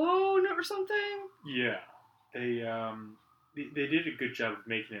sort of clone or something? Yeah. They did a good job of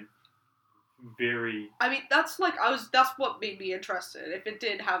making it very... I mean, that's what made me interested. If it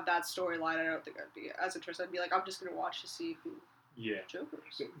did have that storyline, I don't think I'd be as interested. I'd be like, I'm just going to watch to see who Joker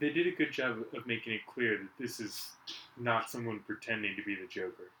is. They did a good job of making it clear that this is not someone pretending to be the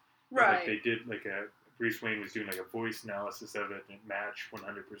Joker. Right. Like, they did, Bruce Wayne was doing, a voice analysis of it, and it matched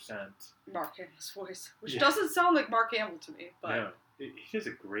 100%. Mark Hamill's voice. Which doesn't sound like Mark Hamill to me, but... No. He does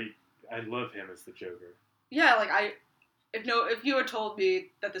a great... I love him as the Joker. Yeah, if you had told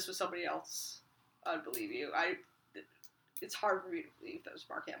me that this was somebody else, I'd believe you. It's hard for me to believe that was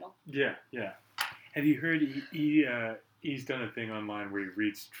Mark Hamill. Yeah, yeah. Have you heard he's done a thing online where he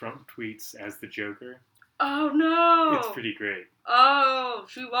reads Trump tweets as the Joker? Oh no! It's pretty great. Oh,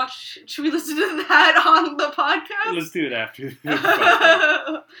 should we listen to that on the podcast? Let's do it after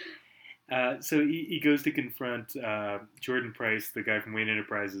the podcast. So he goes to confront Jordan Price, the guy from Wayne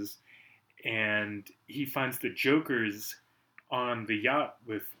Enterprises, and he finds the Joker's on the yacht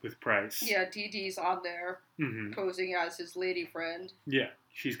with Price. Yeah, Dee Dee's on there, posing as his lady friend. Yeah,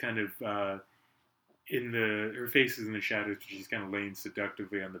 she's kind of her face is in the shadows, but she's kind of laying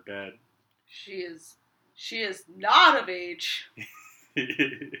seductively on the bed. She is not of age.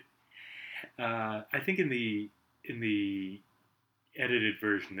 I think in the edited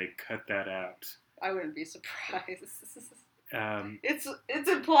version they cut that out. I wouldn't be surprised. Um, It's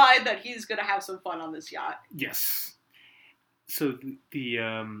implied that he's gonna have some fun on this yacht. yes. So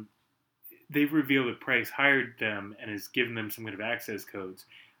they've revealed that Price hired them and has given them some kind of access codes,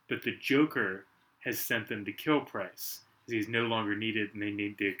 but the Joker has sent them to kill Price because he's no longer needed and they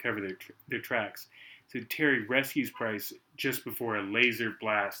need to cover their tracks. So Terry rescues Price just before a laser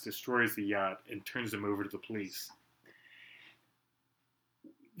blast destroys the yacht and turns them over to the police.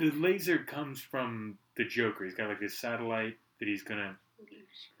 The laser comes from the Joker. He's got like this satellite that he's gonna.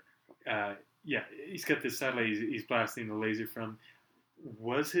 He's got this satellite he's blasting the laser from.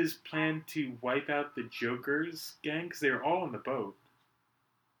 Was his plan to wipe out the Joker's gang? Because they were all on the boat.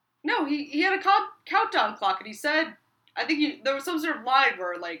 No, he had a countdown clock, and he said, I think there was some sort of line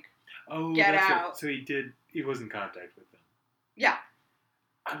where, like, get out. Right. So he was in contact with them. Yeah.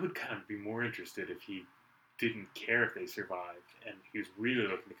 I would kind of be more interested if he didn't care if they survived, and he was really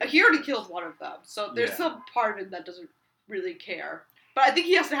looking to He already killed one of them, so there's some part of him that doesn't really care. But I think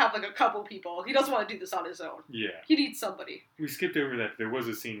he has to have, like, a couple people. He doesn't want to do this on his own. Yeah. He needs somebody. We skipped over that. There was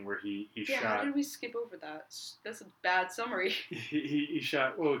a scene where he shot... How did we skip over that? That's a bad summary. He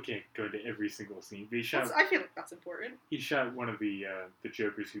shot... Well, we can't go into every single scene, but he shot... I feel like that's important. He shot one of the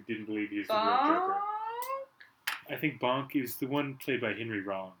Jokers who didn't believe he was the real Joker. I think Bonk is the one played by Henry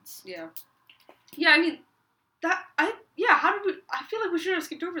Rollins. Yeah. Yeah, I mean, how did we... I feel like we should have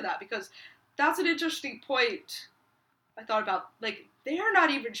skipped over that, because that's an interesting point I thought about. Like, they're not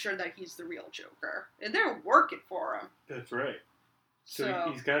even sure that he's the real Joker, and they're working for him. That's right.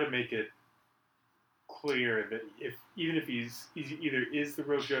 So he's got to make it clear that even if he's either is the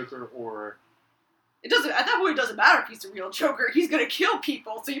real Joker or it doesn't. At that point, it doesn't matter if he's the real Joker. He's gonna kill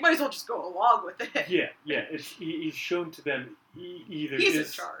people, so you might as well just go along with it. Yeah. He's shown to them he's in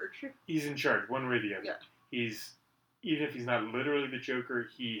charge. He's in charge, one way or the other. Yeah. Even if he's not literally the Joker,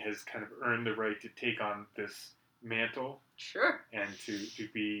 he has kind of earned the right to take on this mantle. Sure. And to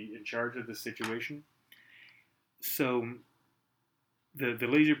be in charge of the situation. So the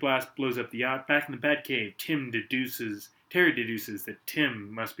laser blast blows up the yacht. Back in the Batcave, Terry deduces that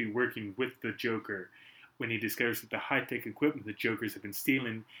Tim must be working with the Joker when he discovers that the high-tech equipment the Jokers have been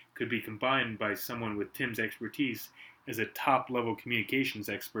stealing could be combined by someone with Tim's expertise as a top-level communications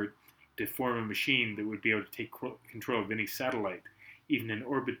expert to form a machine that would be able to take control of any satellite, even an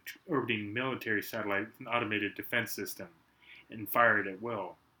orbiting military satellite with an automated defense system, and fire it at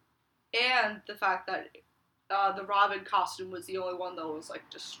will. And the fact that the Robin costume was the only one that was, like,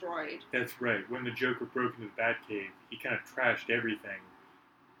 destroyed. That's right. When the Joker broke into the Batcave, he kind of trashed everything,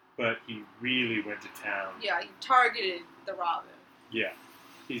 but he really went to town. Yeah, he targeted the Robin. Yeah.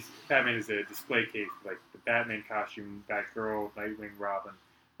 Batman is a display case, like the Batman costume, Batgirl, Nightwing, Robin.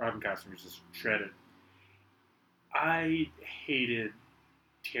 Robin costume is just shredded. I hated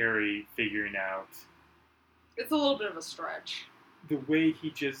Terry figuring out... It's a little bit of a stretch. The way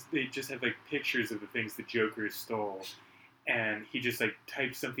they just have like pictures of the things the Joker stole, and he just like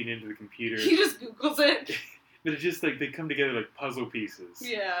types something into the computer. He just Googles it. But it's just like they come together like puzzle pieces.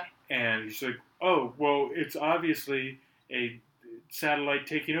 Yeah. And he's like, oh, well, it's obviously a satellite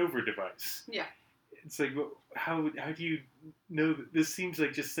taking over device. Yeah. It's like, well, how do you know that this seems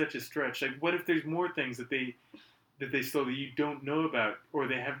like just such a stretch? Like, what if there's more things that they stole that you don't know about, or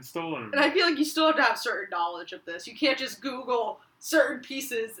they haven't stolen them? And I feel like you still have to have certain knowledge of this. You can't just Google certain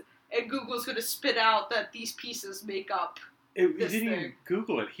pieces, and Google's going to spit out that these pieces make up It didn't even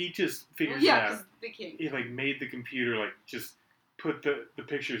Google it. He just figured it out. Yeah, because they can't. He like made the computer like just put the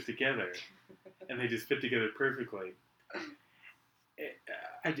pictures together, and they just fit together perfectly.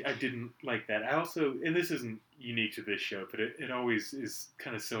 I didn't like that. I also, and this isn't unique to this show, but it always is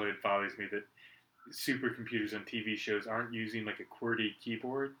kind of silly. It bothers me that supercomputers on TV shows aren't using like a QWERTY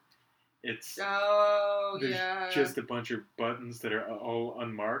keyboard. It's just a bunch of buttons that are all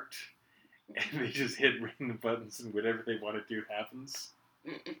unmarked, and they just hit random buttons, and whatever they want to do happens.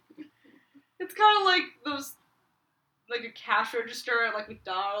 It's kind of like those, like a cash register at like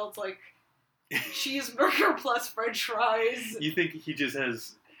McDonald's, like cheeseburger plus French fries. You think he just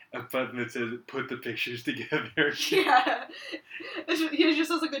has a button that says "put the pictures together"? Yeah, he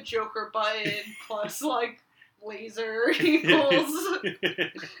just has like a Joker button plus like laser equals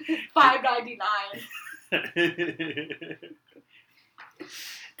 $5.99.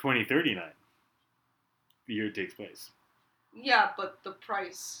 2039. The year it takes place. Yeah, but the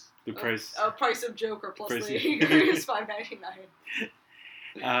price. The price. Price of Joker plus laser is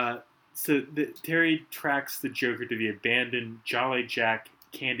 $5.99. So Terry tracks the Joker to the abandoned Jolly Jack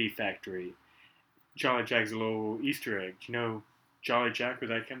candy factory. Jolly Jack's a little Easter egg. Do you know Jolly Jack, where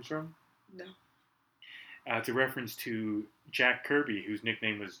that comes from? No. It's a reference to Jack Kirby, whose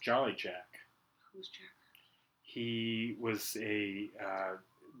nickname was Jolly Jack. Who's Jack? He was a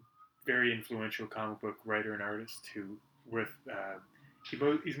very influential comic book writer and artist who,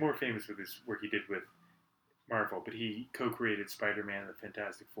 he's more famous with his work he did with Marvel, but he co-created Spider-Man, the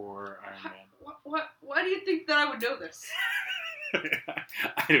Fantastic Four, Iron Man. Why do you think that I would know this?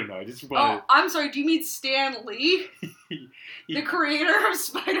 I don't know. I just wanted. Oh, I'm sorry. Do you mean Stan Lee, the creator of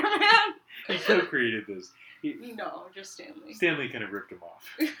Spider-Man? He co-created this. No, just Stan Lee. Stan Lee kind of ripped him off.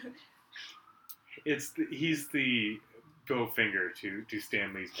 He's the Bill Finger to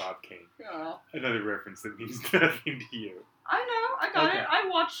Stan Lee's Bob Kane. Oh. Another reference that means nothing to you. I know. I got it. I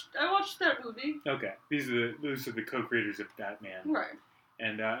watched that movie. Okay, those are the co-creators of Batman. Right.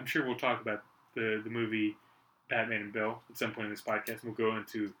 And I'm sure we'll talk about the movie Batman and Bill at some point in this podcast. We'll go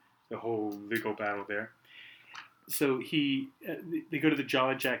into the whole legal battle there. So they go to the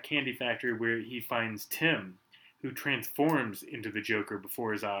Jolly Jack candy factory where he finds Tim, who transforms into the Joker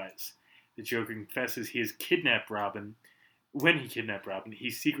before his eyes. The Joker confesses he has kidnapped Robin. When he kidnapped Robin, he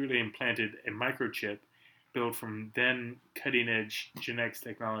secretly implanted a microchip built from then cutting-edge genetics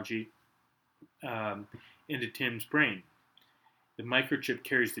technology into Tim's brain. The microchip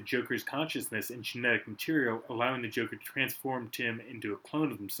carries the Joker's consciousness and genetic material, allowing the Joker to transform Tim into a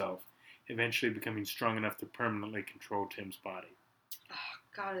clone of himself, eventually becoming strong enough to permanently control Tim's body. Oh,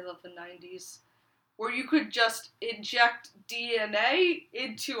 God, I love the 90s. Where you could just inject DNA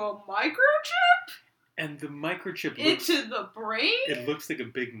into a microchip? And the microchip into the brain? It looks like a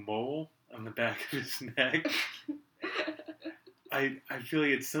big mole on the back of his neck. I feel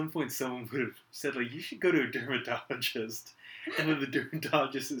like at some point someone would have said, like, you should go to a dermatologist. And then the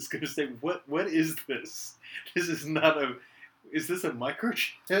dermatologist is going to say, what is this? This is not is this a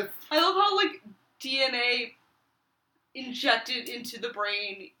microchip? I love how, like, DNA injected into the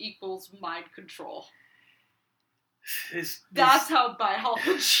brain equals mind control. That's how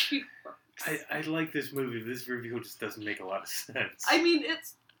biology works. I like this movie. This reveal just doesn't make a lot of sense. I mean,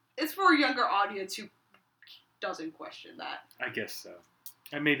 it's for a younger audience who doesn't question that. I guess so.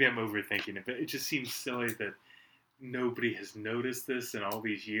 And maybe I'm overthinking it, but it just seems silly that nobody has noticed this in all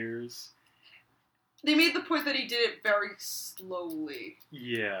these years. They made the point that he did it very slowly.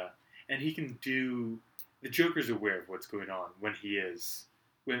 Yeah. And he can do... The Joker's aware of what's going on when he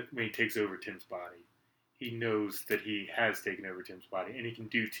takes over Tim's body. He knows that he has taken over Tim's body, and he can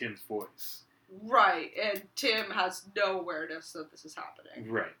do Tim's voice. Right, and Tim has no awareness that this is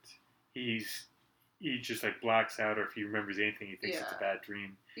happening. Right. He just, like, blacks out, or if he remembers anything, he thinks it's a bad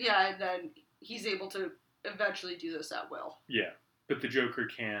dream. Yeah, and then he's able to eventually do this at will. Yeah, but the Joker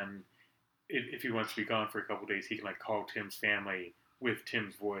can, if he wants to be gone for a couple days, he can, like, call Tim's family with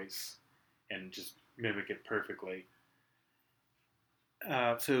Tim's voice and just mimic it perfectly.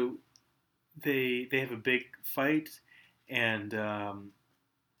 So they have a big fight, and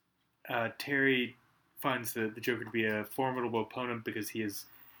Terry finds the Joker to be a formidable opponent because he has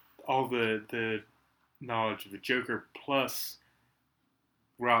all the knowledge of the Joker plus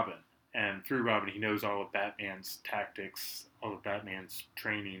Robin. And through Robin, he knows all of Batman's tactics, all of Batman's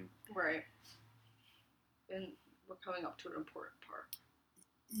training. Right. And we're coming up to an important part.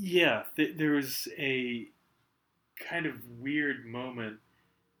 Yeah, there was a kind of weird moment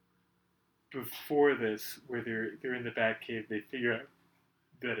before this where they're in the Batcave. They figure out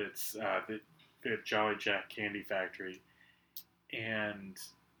that it's the Jolly Jack candy factory. And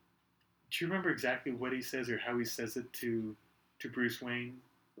do you remember exactly what he says or how he says it to Bruce Wayne?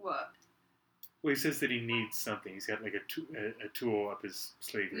 What? Well, he says that he needs something. He's got like a tool up his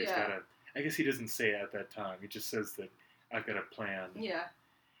sleeve. He's got I guess he doesn't say it at that time. He just says that I've got a plan. Yeah.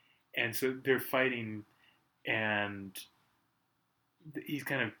 And so they're fighting, and he's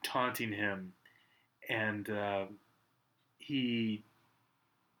kind of taunting him, and they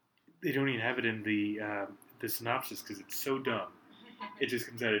don't even have it in the synopsis because it's so dumb. It just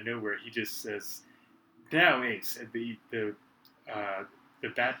comes out of nowhere. He just says, "Now, Ace," and the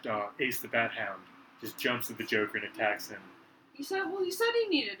bat dog, Ace the Bat Hound, just jumps at the Joker and attacks him. He said he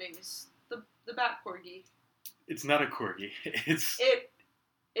needed Ace, the Bat Corgi. It's not a corgi.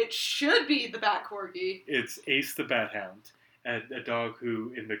 It should be the Bat Corgi. It's Ace the Bat Hound, a dog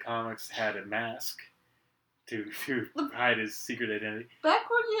who in the comics had a mask to hide his secret identity. Bat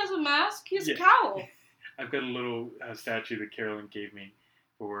Corgi has a mask. He has a cowl. I've got a little statue that Carolyn gave me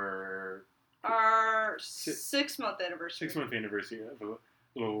for our 6-month anniversary. 6-month anniversary of a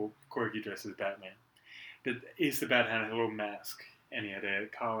little corgi dressed as Batman. But Ace the Bat Hound had a little mask, and he had a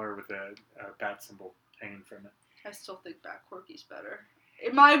collar with a bat symbol hanging from it. I still think Bat Corgi's better.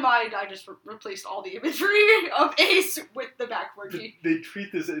 In my mind, I just replaced all the imagery of Ace with the Bat Corgi. They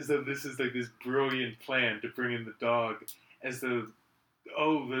treat this as though this is like this brilliant plan to bring in the dog, as though,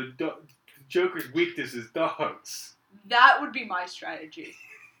 the Joker's weakness is dogs. That would be my strategy.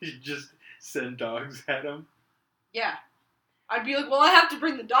 You just send dogs at him. Yeah. I'd be like, well, I have to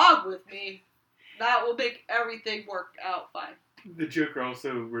bring the dog with me. That will make everything work out fine. The Joker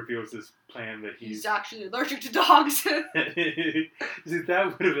also reveals this plan that He's actually allergic to dogs. See,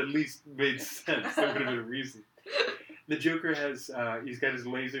 that would have at least made sense. There would have been a reason. The Joker has, he's got his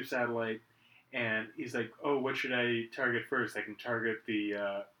laser satellite, and he's like, oh, what should I target first? I can target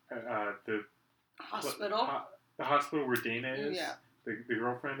the hospital. The hospital where Dana is, Yeah. the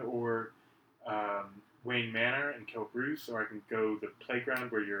girlfriend, or Wayne Manor and kill Bruce, or I can go the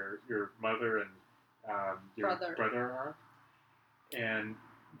playground where your mother and your brother are. And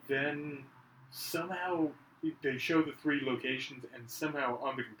then somehow they show the 3 locations, and somehow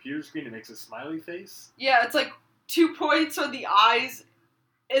on the computer screen it makes a smiley face. Yeah, it's like 2 points on the eyes,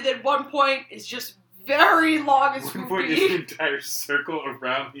 and then 1 point is just very long and swoopy. 1 point is the entire circle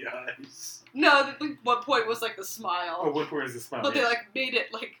around the eyes. No, 1 point was like the smile. Oh, 1 point is the smile. But they like made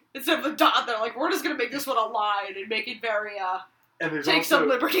it like, instead of a dot, they're like, we're just gonna make this one a line and make it very and there's take some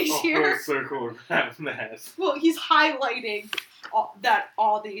liberties here. Whole circle around that. Well, he's highlighting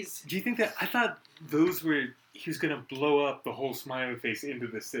all these. Do you think that? I thought those were, he was going to blow up the whole smiley face into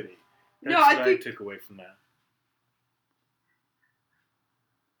the city. That's what I took away from that.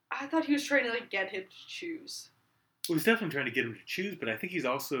 I thought he was trying to like get him to choose. Well, he's definitely trying to get him to choose, but I think he's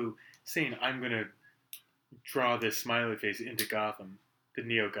also saying, I'm going to draw this smiley face into Gotham, the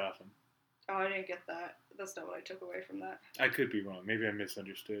Neo-Gotham. Oh, I didn't get that. That's not what I took away from that. I could be wrong. Maybe I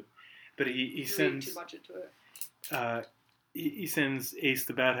misunderstood. But he sends... Reading too much into it. He sends Ace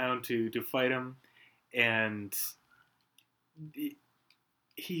the Bat Hound to fight him, and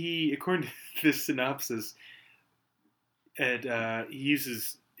he, according to this synopsis, he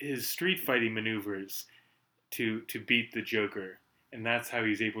uses his street fighting maneuvers to beat the Joker, and that's how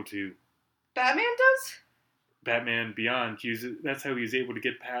he's able to... Batman does? Batman Beyond that's how he's able to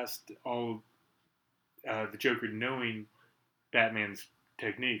get past all the Joker knowing Batman's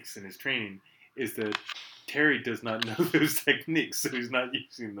techniques and his training, is that Terry does not know those techniques, so he's not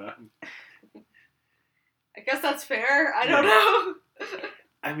using them. I guess that's fair. I don't know.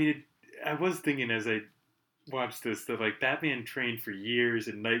 I mean, I was thinking as I watched this that like Batman trained for years,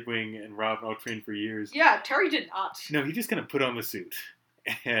 and Nightwing and Robin all trained for years. Yeah, Terry did not. No, he just kind of put on the suit.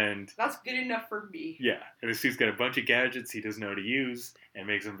 And that's good enough for me. Yeah, and the suit's got a bunch of gadgets he doesn't know how to use, and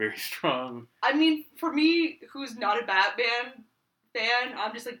makes him very strong. I mean, for me, who's not a Batman fan,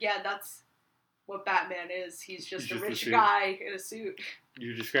 I'm just like, yeah, that's what Batman is. He's just a rich guy in a suit.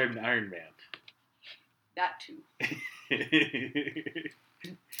 You're describing Iron Man. That too.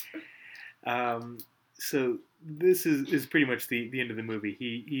 So this is pretty much the end of the movie.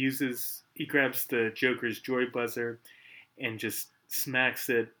 He grabs the Joker's joy buzzer and just smacks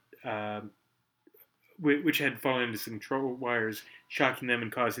it, which had fallen into some control wires, shocking them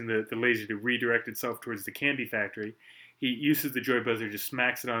and causing the laser to redirect itself towards the candy factory. He uses the joy buzzer, just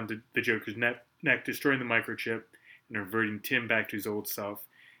smacks it onto the Joker's neck, destroying the microchip and reverting Tim back to his old self,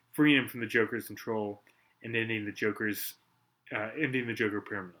 freeing him from the Joker's control and ending the Joker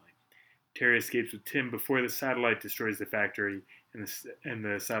permanently. Terry escapes with Tim before the satellite destroys the factory and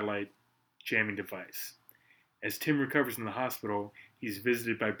the satellite jamming device. As Tim recovers in the hospital, he's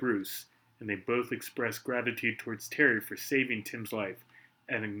visited by Bruce, and they both express gratitude towards Terry for saving Tim's life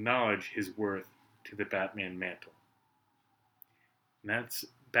and acknowledge his worth to the Batman mantle. And that's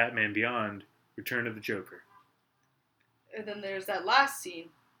Batman Beyond, Return of the Joker. And then there's that last scene.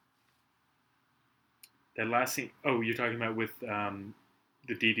 That last scene, oh, you're talking about with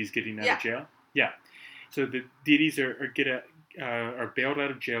the Dedes getting out of jail? Yeah. So the Dedes are bailed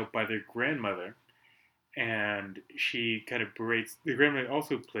out of jail by their grandmother, and she kind of berates. The grandmother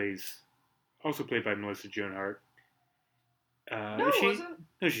also played by Melissa Joan Hart. No, she wasn't.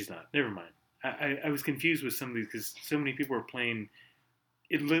 No, she's not. Never mind. I was confused with some of these because so many people are playing.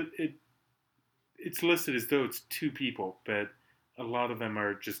 It's listed as though it's 2 people, but a lot of them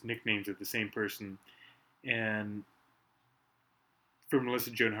are just nicknames of the same person. And for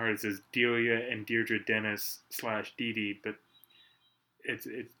Melissa Joan Hart, it says Delia and Deirdre Dennis / Dee Dee, but it's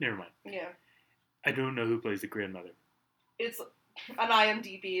never mind. Yeah. I don't know who plays the grandmother. It's on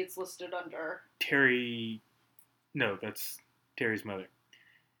IMDb. It's listed under Terry. No, that's Terry's mother.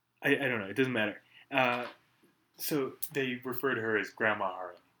 I don't know. It doesn't matter. So they refer to her as Grandma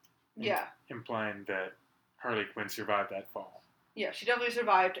Harley. Yeah. Implying that Harley Quinn survived that fall. Yeah, she definitely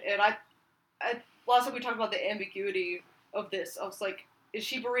survived. And I last time we talked about the ambiguity of this. I was like, is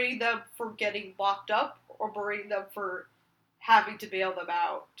she berating them for getting locked up or berating them for having to bail them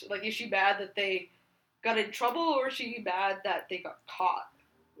out? Like, is she mad that they got in trouble or is she mad that they got caught?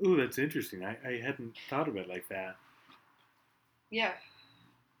 Ooh, that's interesting. I hadn't thought of it like that. Yeah.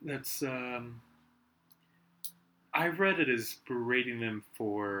 That's I read it as berating them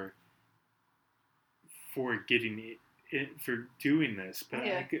for getting for doing this, but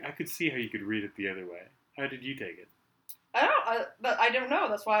Yeah. I could see how you could read it the other way. How did you take it? But I don't know.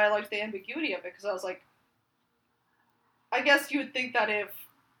 That's why I liked the ambiguity of it, because I was like, I guess you would think that if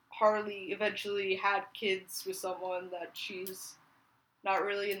Harley eventually had kids with someone, that she's not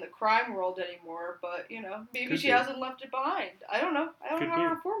really in the crime world anymore, but, you know, maybe Could she be. hasn't left it behind. I don't know. I don't Could know be.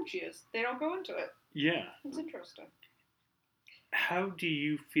 how informed she is. They don't go into it. Yeah. It's interesting. How do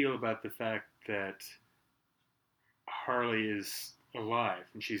you feel about the fact that Harley is alive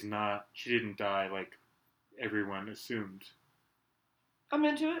and she didn't die like everyone assumed? I'm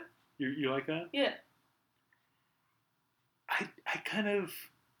into it. You like that? Yeah.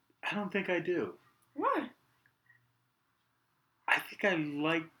 I don't think I do. Why? I think I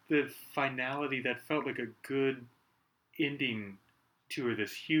like the finality that felt like a good ending to her.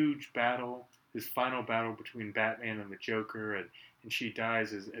 This huge battle, this final battle between Batman and the Joker, and she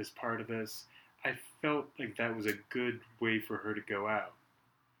dies as part of this. I felt like that was a good way for her to go out.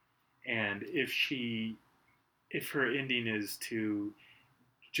 And if her ending is to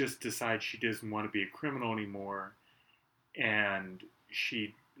just decide she doesn't want to be a criminal anymore, and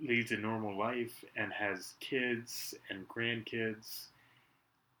she leads a normal life and has kids and grandkids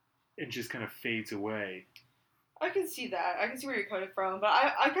and just kind of fades away. I can see that. I can see where you're coming from, but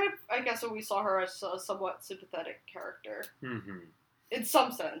I guess we saw her as a somewhat sympathetic character. Mm-hmm. In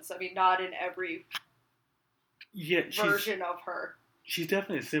some sense. I mean, not in every version of her. She's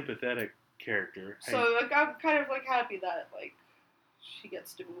definitely a sympathetic character. So, like, I'm kind of, like, happy that, like, she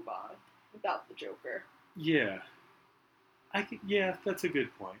gets to move on without the Joker. Yeah. Yeah, that's a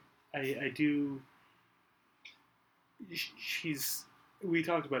good point. I do... We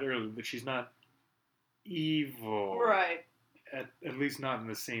talked about earlier that she's not evil. Right. At least not in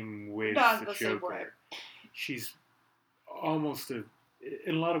the same way not as the Joker. Same way. She's almost in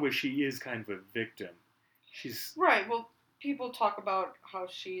a lot of ways, she is kind of a victim. She's... Right, well, people talk about how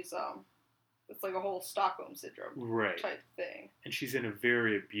she's, it's like a whole Stockholm Syndrome type thing. And she's in a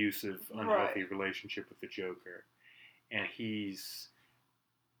very abusive, unhealthy relationship with the Joker. And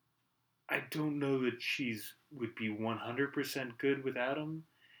I don't know that would be 100% good without him,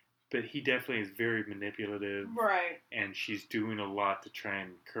 but he definitely is very manipulative. Right. And she's doing a lot to try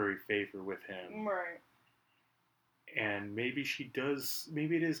and curry favor with him. Right. And maybe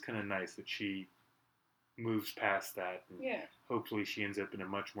it is kind of nice that she moves past that. And hopefully she ends up in a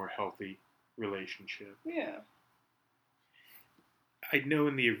much more healthy relationship. Yeah. I know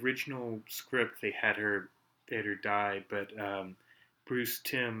in the original script they had her die, but Bruce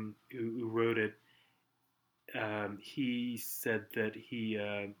Timm, who wrote it, he said that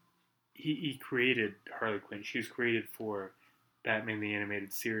he created Harley Quinn. She was created for Batman the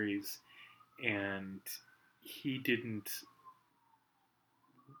Animated Series, and he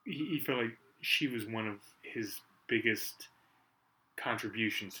felt like she was one of his biggest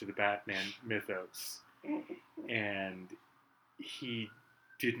contributions to the Batman mythos, and he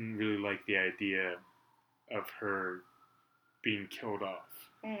didn't really like the idea of her being killed off.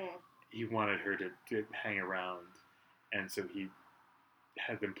 He wanted her to hang around, and so he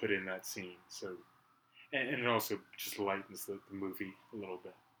had them put in that scene. So, and it also just lightens the movie a little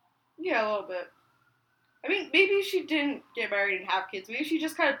bit. Yeah, a little bit. I mean, maybe she didn't get married and have kids. Maybe she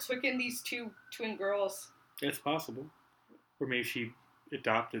just kind of took in these two twin girls. It's possible. Or maybe she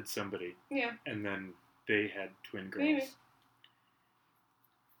adopted somebody. Yeah. And then they had twin girls. Maybe.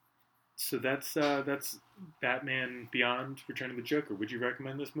 So that's Batman Beyond: Return of the Joker. Would you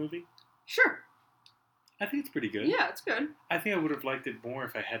recommend this movie? Sure. I think it's pretty good. Yeah, it's good. I think I would have liked it more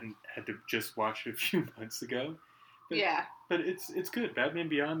if I hadn't had to just watch it a few months ago. But it's good. Batman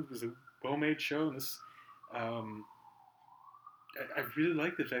Beyond was a well-made show, and this... I really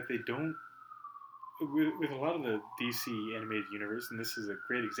like the fact they don't, with a lot of the DC animated universe, and this is a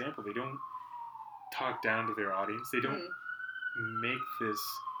great example, they don't talk down to their audience. They don't make this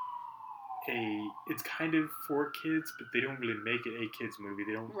it's kind of for kids, but they don't really make it a kids movie.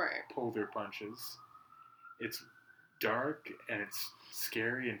 They don't pull their punches. It's dark, and it's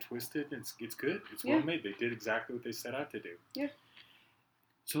scary and twisted, and it's good. It's well made. They did exactly what they set out to do. Yeah.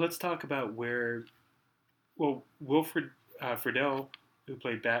 So let's talk about Wilfred Friedle, who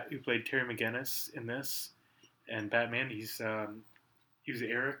played Terry McGinnis in this, and Batman. He was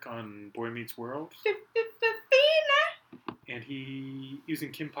Eric on Boy Meets World, and he was in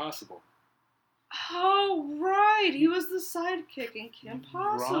Kim Possible. Oh right, he was the sidekick in Kim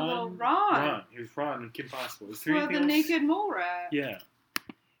Possible. Ron. He was Ron in Kim Possible. For the naked mole rat. Yeah,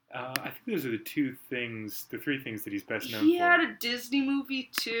 I think those are the three things that he's best known He for. had a Disney movie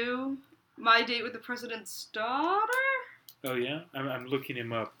too. My Date with the President's Daughter. Oh yeah, I'm looking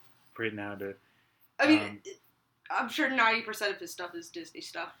him up right now. I mean, I'm sure 90% of his stuff is Disney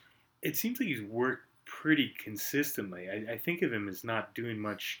stuff. It seems like he's worked pretty consistently. I think of him as not doing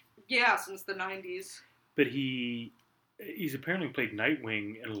much. Yeah, since the 90s. But he's apparently played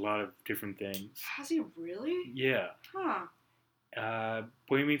Nightwing in a lot of different things. Has he really? Yeah. Huh.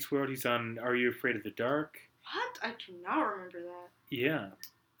 Boy Meets World, he's on Are You Afraid of the Dark? What? I do not remember that. Yeah.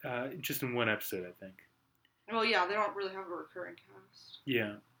 Just in one episode, I think. Well, yeah, they don't really have a recurring cast.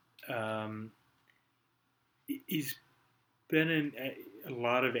 Yeah. He's been in a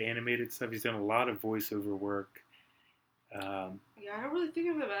lot of animated stuff. He's done a lot of voiceover work. Yeah, I don't really think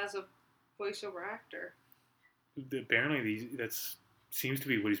of him as a voiceover actor. Apparently, that seems to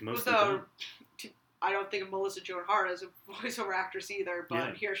be what he's mostly done. I don't think of Melissa Joan Hart as a voiceover actress either,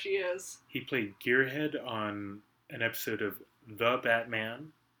 but here she is. He played Gearhead on an episode of The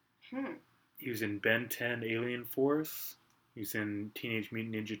Batman. He was in Ben 10 Alien Force. He was in Teenage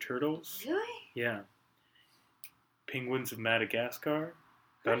Mutant Ninja Turtles. Really? Yeah. Penguins of Madagascar.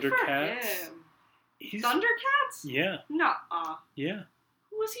 Good for Thundercats. him. Thundercats? Yeah. Nuh-uh. Yeah.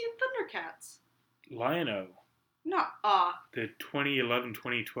 Who was he in Thundercats? Lion-O. Nuh-uh. The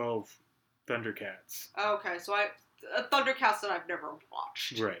 2011-2012 Thundercats. Okay, so Thundercats that I've never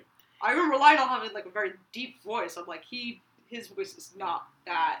watched. Right. I remember Lionel having like a very deep voice. I'm like, his voice is not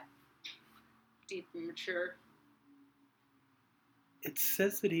that deep and mature. It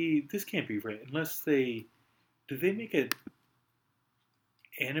says that this can't be right unless did they make an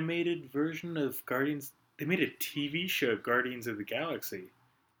animated version of Guardians? They made a TV show, Guardians of the Galaxy.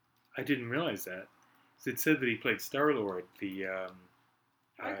 I didn't realize that. It said that he played Star-Lord,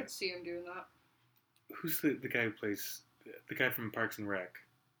 I could see him doing that. Who's the guy who plays the guy from Parks and Rec?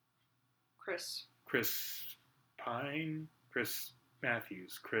 Chris Pine? Chris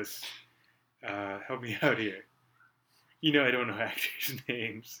Matthews. Help me out here. You know I don't know actors'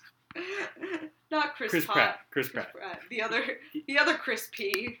 names. Not Chris Pratt. Chris Pratt. The other Chris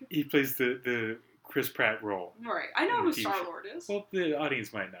P. He plays the Chris Pratt role. Right. I know who Star-Lord is. Well, the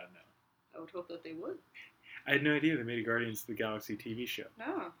audience might not know. I would hope that they would. I had no idea they made a Guardians of the Galaxy TV show.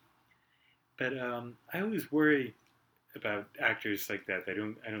 No. But I always worry about actors like that. I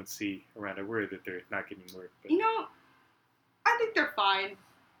don't see around. I worry that they're not getting work. But, I think they're fine.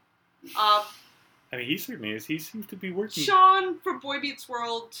 I mean, he certainly is. He seems to be working. Sean from Boy Meets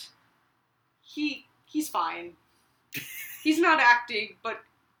World, he's fine. He's not acting, but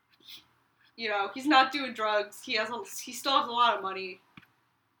he's not doing drugs. He still has a lot of money.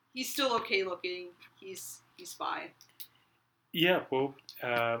 He's still okay looking. He's fine. Yeah, well,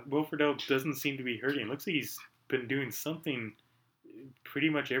 Will Friedle doesn't seem to be hurting. It looks like he's been doing something pretty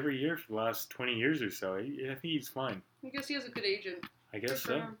much every year for the last 20 years or so. I think he's fine. I guess he has a good agent. I guess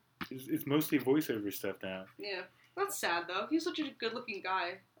so. It's mostly voiceover stuff now. Yeah. That's sad, though. He's such a good-looking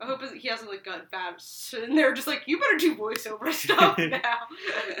guy. I hope he hasn't, got bad... And they're just like, you better do voiceover stuff now.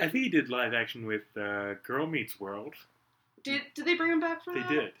 I think he did live action with Girl Meets World. Did they bring him back for that?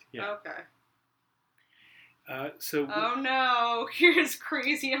 They did, yeah. Okay. Oh no, here's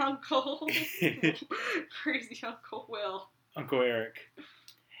Crazy Uncle. Crazy Uncle Will. Uncle Eric.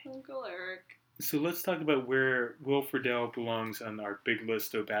 Uncle Eric. So let's talk about where Will Friedle belongs on our big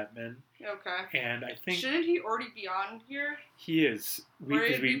list of Batmen. Okay. And I think... Shouldn't he already be on here? He is.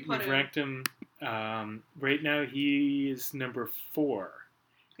 We've ranked him... right now, he is number 4.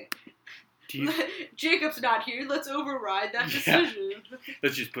 Jacob's not here. Let's override that decision.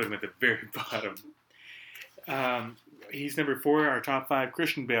 Let's just put him at the very bottom. He's number 4 in our top 5.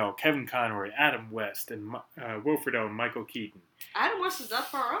 Christian Bale, Kevin Conroy, Adam West, and Will Friedle and Michael Keaton. Adam West is that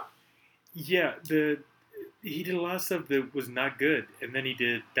far up? Yeah, he did a lot of stuff that was not good, and then he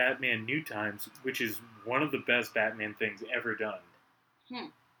did Batman New Times, which is one of the best Batman things ever done.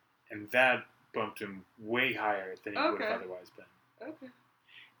 And that bumped him way higher than he would have otherwise been. Okay.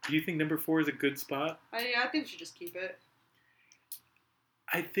 Do you think number 4 is a good spot? I think we should just keep it.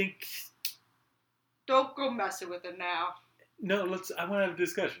 I think... Don't go messing with it now. No, I want to have a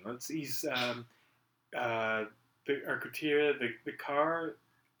discussion. He's, our criteria, the car...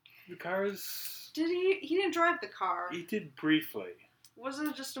 The cars... Did he... He didn't drive the car. He did briefly. Wasn't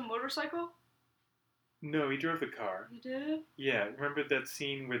it just a motorcycle? No, he drove the car. He did? Yeah, remember that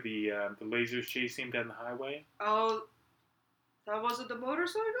scene where the lasers chased him down the highway? Oh, that wasn't the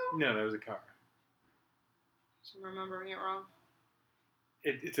motorcycle? No, that was a car. So I'm remembering it wrong.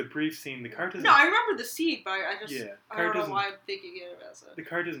 It's a brief scene. The car doesn't. No, I remember the scene, but I just Yeah, I don't know why I'm thinking it as the a.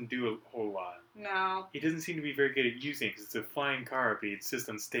 car doesn't do a whole lot. No. He doesn't seem to be very good at using it because it's a flying car, but he insists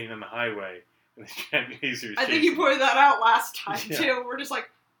on staying on the highway. And the giant lasers. I think you pointed that out last time Yeah. too. We're just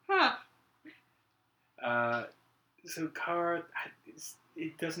like, huh. So car,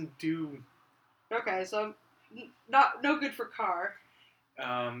 it doesn't do. Okay, so no good for Car.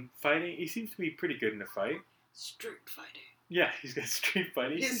 Fighting, he seems to be pretty good in a fight. Street fighting. Yeah, he's got street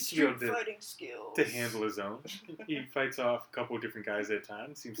fighting. He His seems to be able street fighting skills. to handle his own. He fights off a couple of different guys at a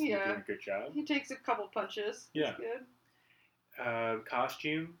time. Seems to be doing a good job. He takes a couple punches. Yeah. That's good.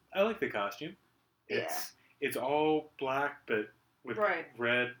 Costume. I like the costume. It's all black, but with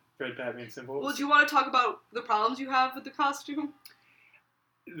red Batman symbols. Well, do you want to talk about the problems you have with the costume?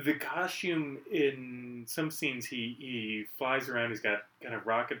 The costume in some scenes, he flies around. He's got kind of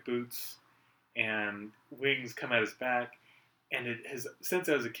rocket boots and wings come out his back. And it has, since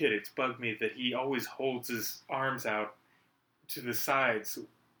I was a kid, it's bugged me that he always holds his arms out to the sides,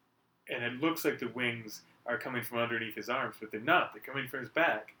 and it looks like the wings are coming from underneath his arms, but they're not. They're coming from his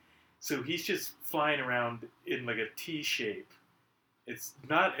back. So he's just flying around in like a T shape. It's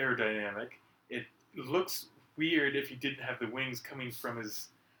not aerodynamic. It looks weird if he didn't have the wings coming from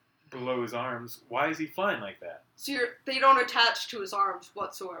below his arms. Why is he flying like that? So they don't attach to his arms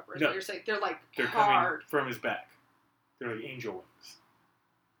whatsoever. Is No. what you're saying? They're They're hard. coming from his back. They're like angel wings.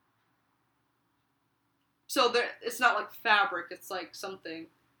 So it's not like fabric. It's like something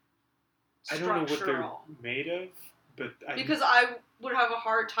I structural. don't know what they're made of, but because I would have a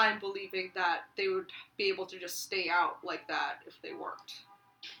hard time believing that they would be able to just stay out like that if they worked.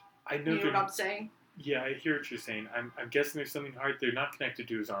 I know you know what I'm saying? Yeah, I hear what you're saying. I'm guessing there's something hard. They're not connected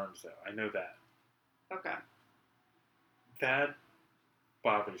to his arms, though. I know that. Okay. That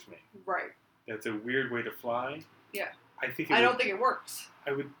bothers me. Right. That's a weird way to fly. Yeah. I don't think it works.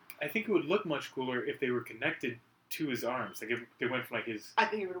 I think it would look much cooler if they were connected to his arms. Like if they went from like his. I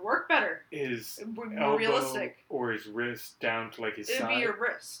think it would work better. His more elbow realistic. Or his wrist down to like his side. It'd be your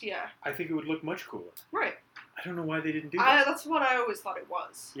wrist, yeah. I think it would look much cooler. Right. I don't know why they didn't do that. That's what I always thought it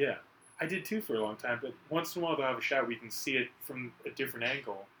was. Yeah. I did too for a long time, but once in a while they'll have a shot where you can see it from a different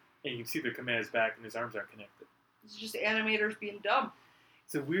angle, and you can see they're coming at his back and his arms aren't connected. It's just animators being dumb.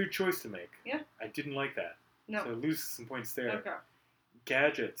 It's a weird choice to make. Yeah. I didn't like that. No. So it loses some points there. Okay.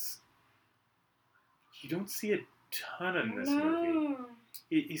 Gadgets. You don't see a ton in this movie.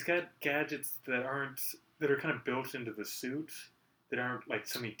 He's got gadgets that are kind of built into the suit, that aren't like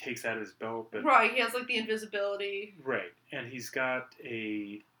something he takes out of his belt. But right, he has like the invisibility. Right, and he's got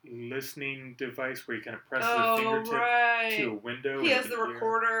a listening device where he kind of presses a fingertip to a window. He has the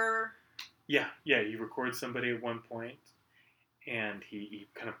recorder. Yeah, he records somebody at one point, and he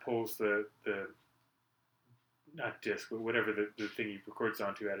kind of pulls the not disc, but whatever the thing he records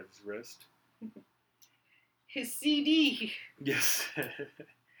onto out of his wrist. His CD. Yes.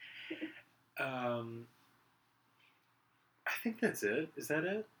 I think that's it. Is that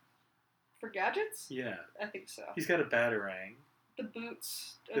it? For gadgets? Yeah. I think so. He's got a batarang. The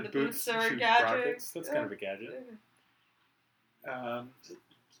boots. The boots are a shoot gadget. Rockets. That's kind of a gadget.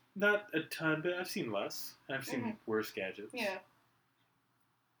 Not a ton, but I've seen less. I've seen worse gadgets. Yeah.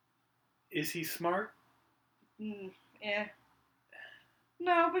 Is he smart? Yeah.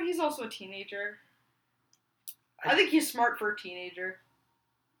 No, but he's also a teenager. I think he's smart for a teenager.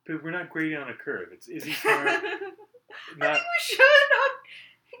 But we're not grading on a curve. Is he smart? I think we should.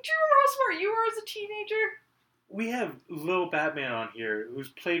 Do you remember how smart you were as a teenager? We have Lil Batman on here, who's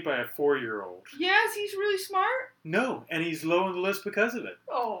played by a 4-year-old. Yes, he's really smart. No, and he's low on the list because of it.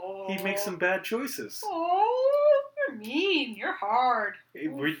 Oh. He makes some bad choices. Oh, you're mean. You're hard.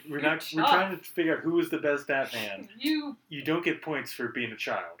 We're trying to figure out who is the best Batman. You don't get points for being a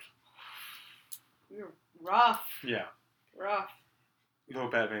child. You're rough. Yeah. Rough. Lil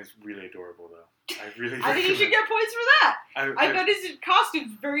Batman's really adorable, though. I think you should get points for that. I bet his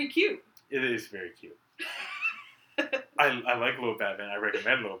costume's very cute. It is very cute. I like Lil Batman. I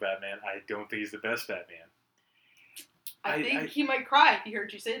recommend Lil Batman. I don't think he's the best Batman. I think he might cry if he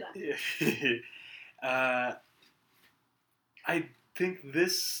heard you say that. I think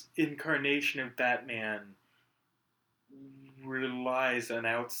this incarnation of Batman relies on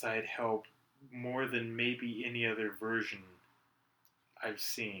outside help more than maybe any other version I've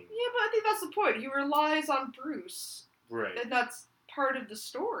seen. Yeah, but I think that's the point. He relies on Bruce. Right. And that's part of the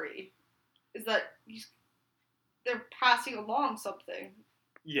story. Is that they're passing along something.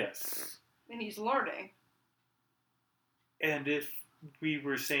 Yes. And he's learning. And if we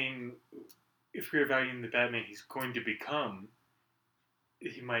were saying, if we were valuing the Batman he's going to become,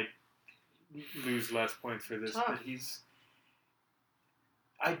 he might lose less points for this. Tough. But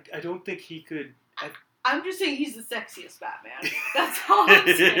I don't think he could. I'm just saying he's the sexiest Batman. That's all I'm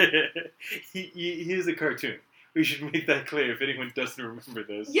saying. he is a cartoon. We should make that clear if anyone doesn't remember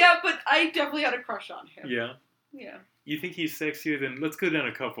this. Yeah, but I definitely had a crush on him. Yeah? Yeah. You think he's sexier than... Let's go down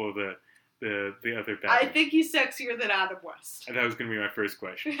a couple of the other Batman. I think he's sexier than Adam West. That was going to be my first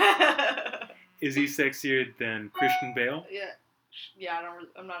question. Yeah. Is he sexier than Christian Bale? Yeah,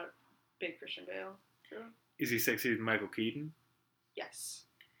 I'm not a big Christian Bale. True. Is he sexier than Michael Keaton? Yes.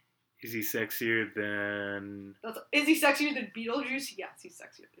 Is he sexier than... Is he sexier than Beetlejuice? Yes, he's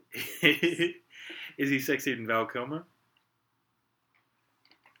sexier than Beetlejuice. Is he sexier than Val Kilmer?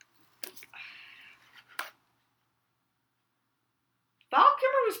 Val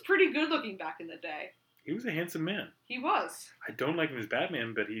Kilmer was pretty good looking back in the day. He was a handsome man. He was. I don't like him as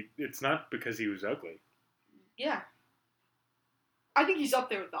Batman, but it's not because he was ugly. Yeah. I think he's up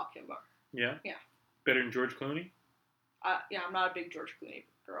there with Val Kilmer. Yeah? Yeah. Better than George Clooney? Yeah, I'm not a big George Clooney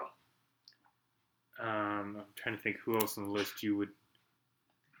girl. I'm trying to think who else on the list you would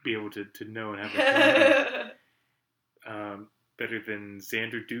be able to know and have that better than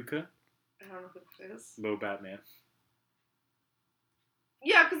Xander Duca? I don't know who this is. Low Batman.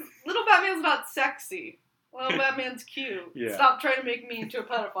 Yeah, because Little Batman's not sexy. Little Batman's cute. Yeah. Stop trying to make me into a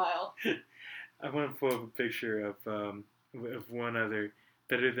pedophile. I want to pull up a picture of one other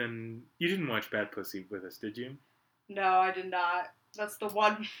better than... You didn't watch Bad Pussy with us, did you? No, I did not. That's the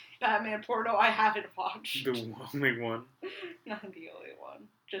one Batman porno I haven't watched. The only one? Not the only one.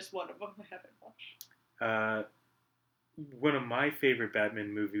 Just one of them I haven't watched. One of my favorite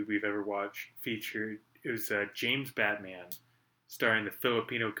Batman movies we've ever watched featured... It was James Batman, starring the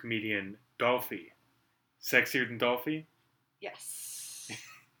Filipino comedian Dolphy. Sexier than Dolphy? Yes.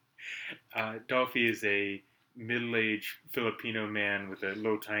 Dolphy is a middle-aged Filipino man with a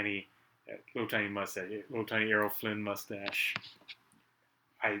little tiny mustache, little tiny Errol Flynn mustache.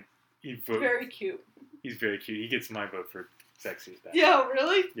 Very cute. He's very cute. He gets my vote for sexiest Batman. Yeah,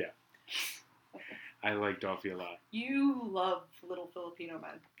 really? Yeah. I like Dolphy a lot. You love little Filipino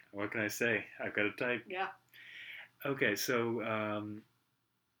men. What can I say? I've got a type. Yeah. Okay, so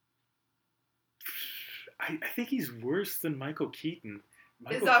I think he's worse than Michael Keaton.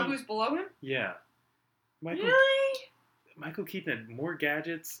 Is that who's below him? Yeah. Really? Michael Keaton had more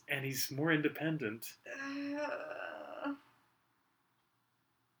gadgets, and he's more independent.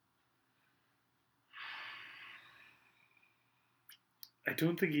 I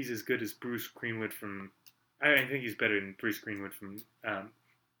don't think he's as good as Bruce Greenwood from... I think he's better than Bruce Greenwood from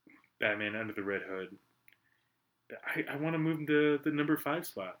Batman Under the Red Hood. I want to move him to the number 5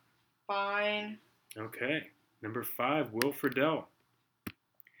 spot. Fine. Okay. Number 5, Will Friedle.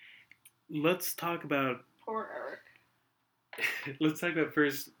 Let's talk about... Poor Eric. Let's talk about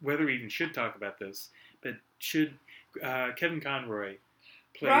first whether we even should talk about this. But should... Kevin Conroy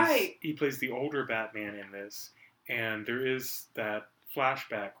he plays the older Batman in this. And there is that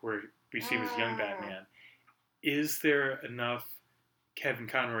flashback where we see him as young Batman. Is there enough Kevin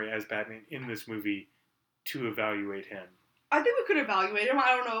Conroy as Batman in this movie to evaluate him? I think we could evaluate him.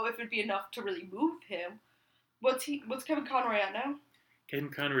 I don't know if it'd be enough to really move him. What's Kevin Conroy at now? Kevin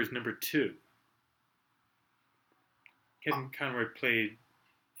Conroy is number 2. Kevin Conroy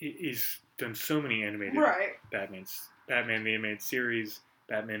he's done so many animated Batmans. Batman the Animated Series,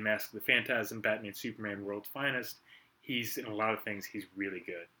 Batman Mask of the Phantasm, Batman Superman World's Finest. He's in a lot of things. He's really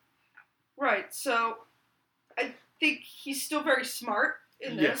good. Right, so I think he's still very smart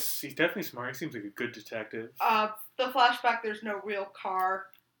in this. Yes, he's definitely smart. He seems like a good detective. The flashback, there's no real car.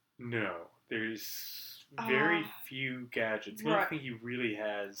 No, there's very few gadgets. The only thing he really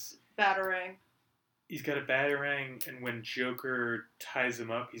has... Batarang. He's got a Batarang, and when Joker ties him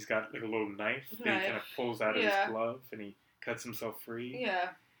up, he's got like a little knife that he kind of pulls out of his glove, and he cuts himself free. Yeah.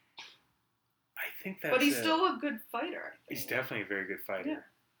 I think that's... But he's still a good fighter, I think. He's definitely a very good fighter.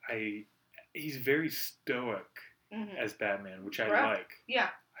 Yeah. He's very stoic as Batman, which I like. Yeah.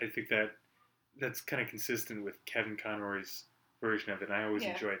 I think that's kind of consistent with Kevin Conroy's version of it, and I always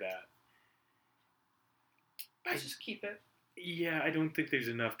enjoy that. Let's just keep it. Yeah, I don't think there's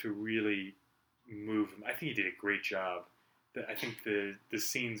enough to really move him. I think he did a great job. I think the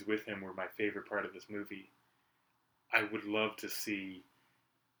scenes with him were my favorite part of this movie. I would love to see...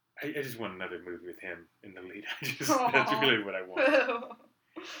 I just want another movie with him in the lead. That's really what I want.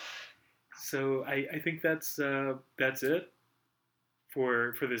 So I think that's it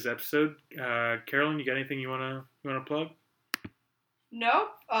for this episode. Carolyn, you got anything you wanna plug?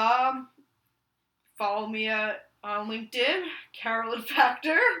 Nope. Follow me on LinkedIn, Carolyn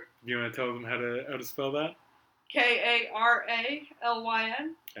Factor. Do you want to tell them how to spell that? KARALYN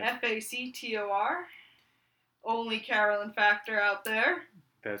FACTOR. Only Carolyn Factor out there.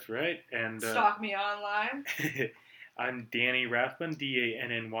 That's right. And Stalk me online. I'm Danny Rathbun,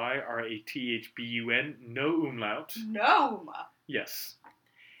 DANNYRATHBUN, no umlaut. No. Yes.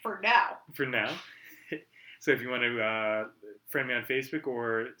 For now. For now. So if you want to friend me on Facebook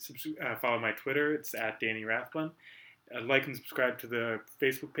or follow my Twitter, it's at Danny Rathbun. Like and subscribe to the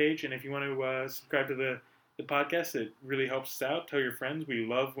Facebook page. And if you want to subscribe to the podcast, it really helps us out. Tell your friends. We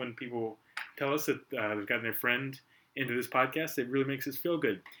love when people tell us that they've gotten their friend into this podcast. It really makes us feel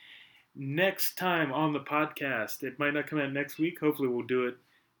good. Next time on the podcast, it might not come out next week. Hopefully we'll do it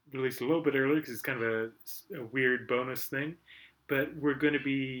release a little bit earlier because it's kind of a weird bonus thing. But we're going to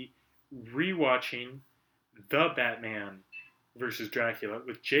be rewatching The Batman versus Dracula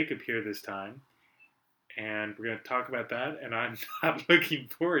with Jacob here this time. And we're going to talk about that, and I'm not looking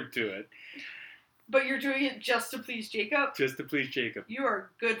forward to it. But you're doing it just to please Jacob? Just to please Jacob. You are a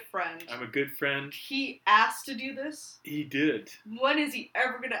good friend. I'm a good friend. He asked to do this? He did. When is he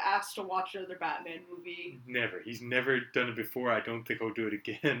ever going to ask to watch another Batman movie? Never. He's never done it before. I don't think he'll do it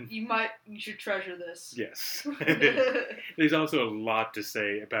again. You should treasure this. Yes. There's also a lot to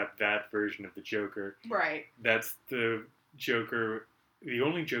say about that version of the Joker. Right. That's the Joker, the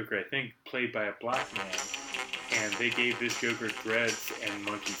only Joker, I think, played by a black man. And they gave this Joker dreads and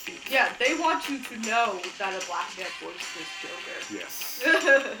monkey feet. Yeah, they want you to know that a black man voiced this Joker. Yes. So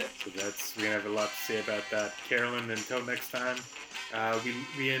we're going to have a lot to say about that. Carolyn, until next time,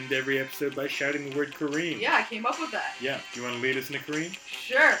 we end every episode by shouting the word Kareem. Yeah, I came up with that. Yeah. You want to lead us in a Kareem?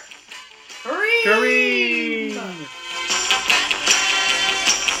 Sure. Kareem! Kareem!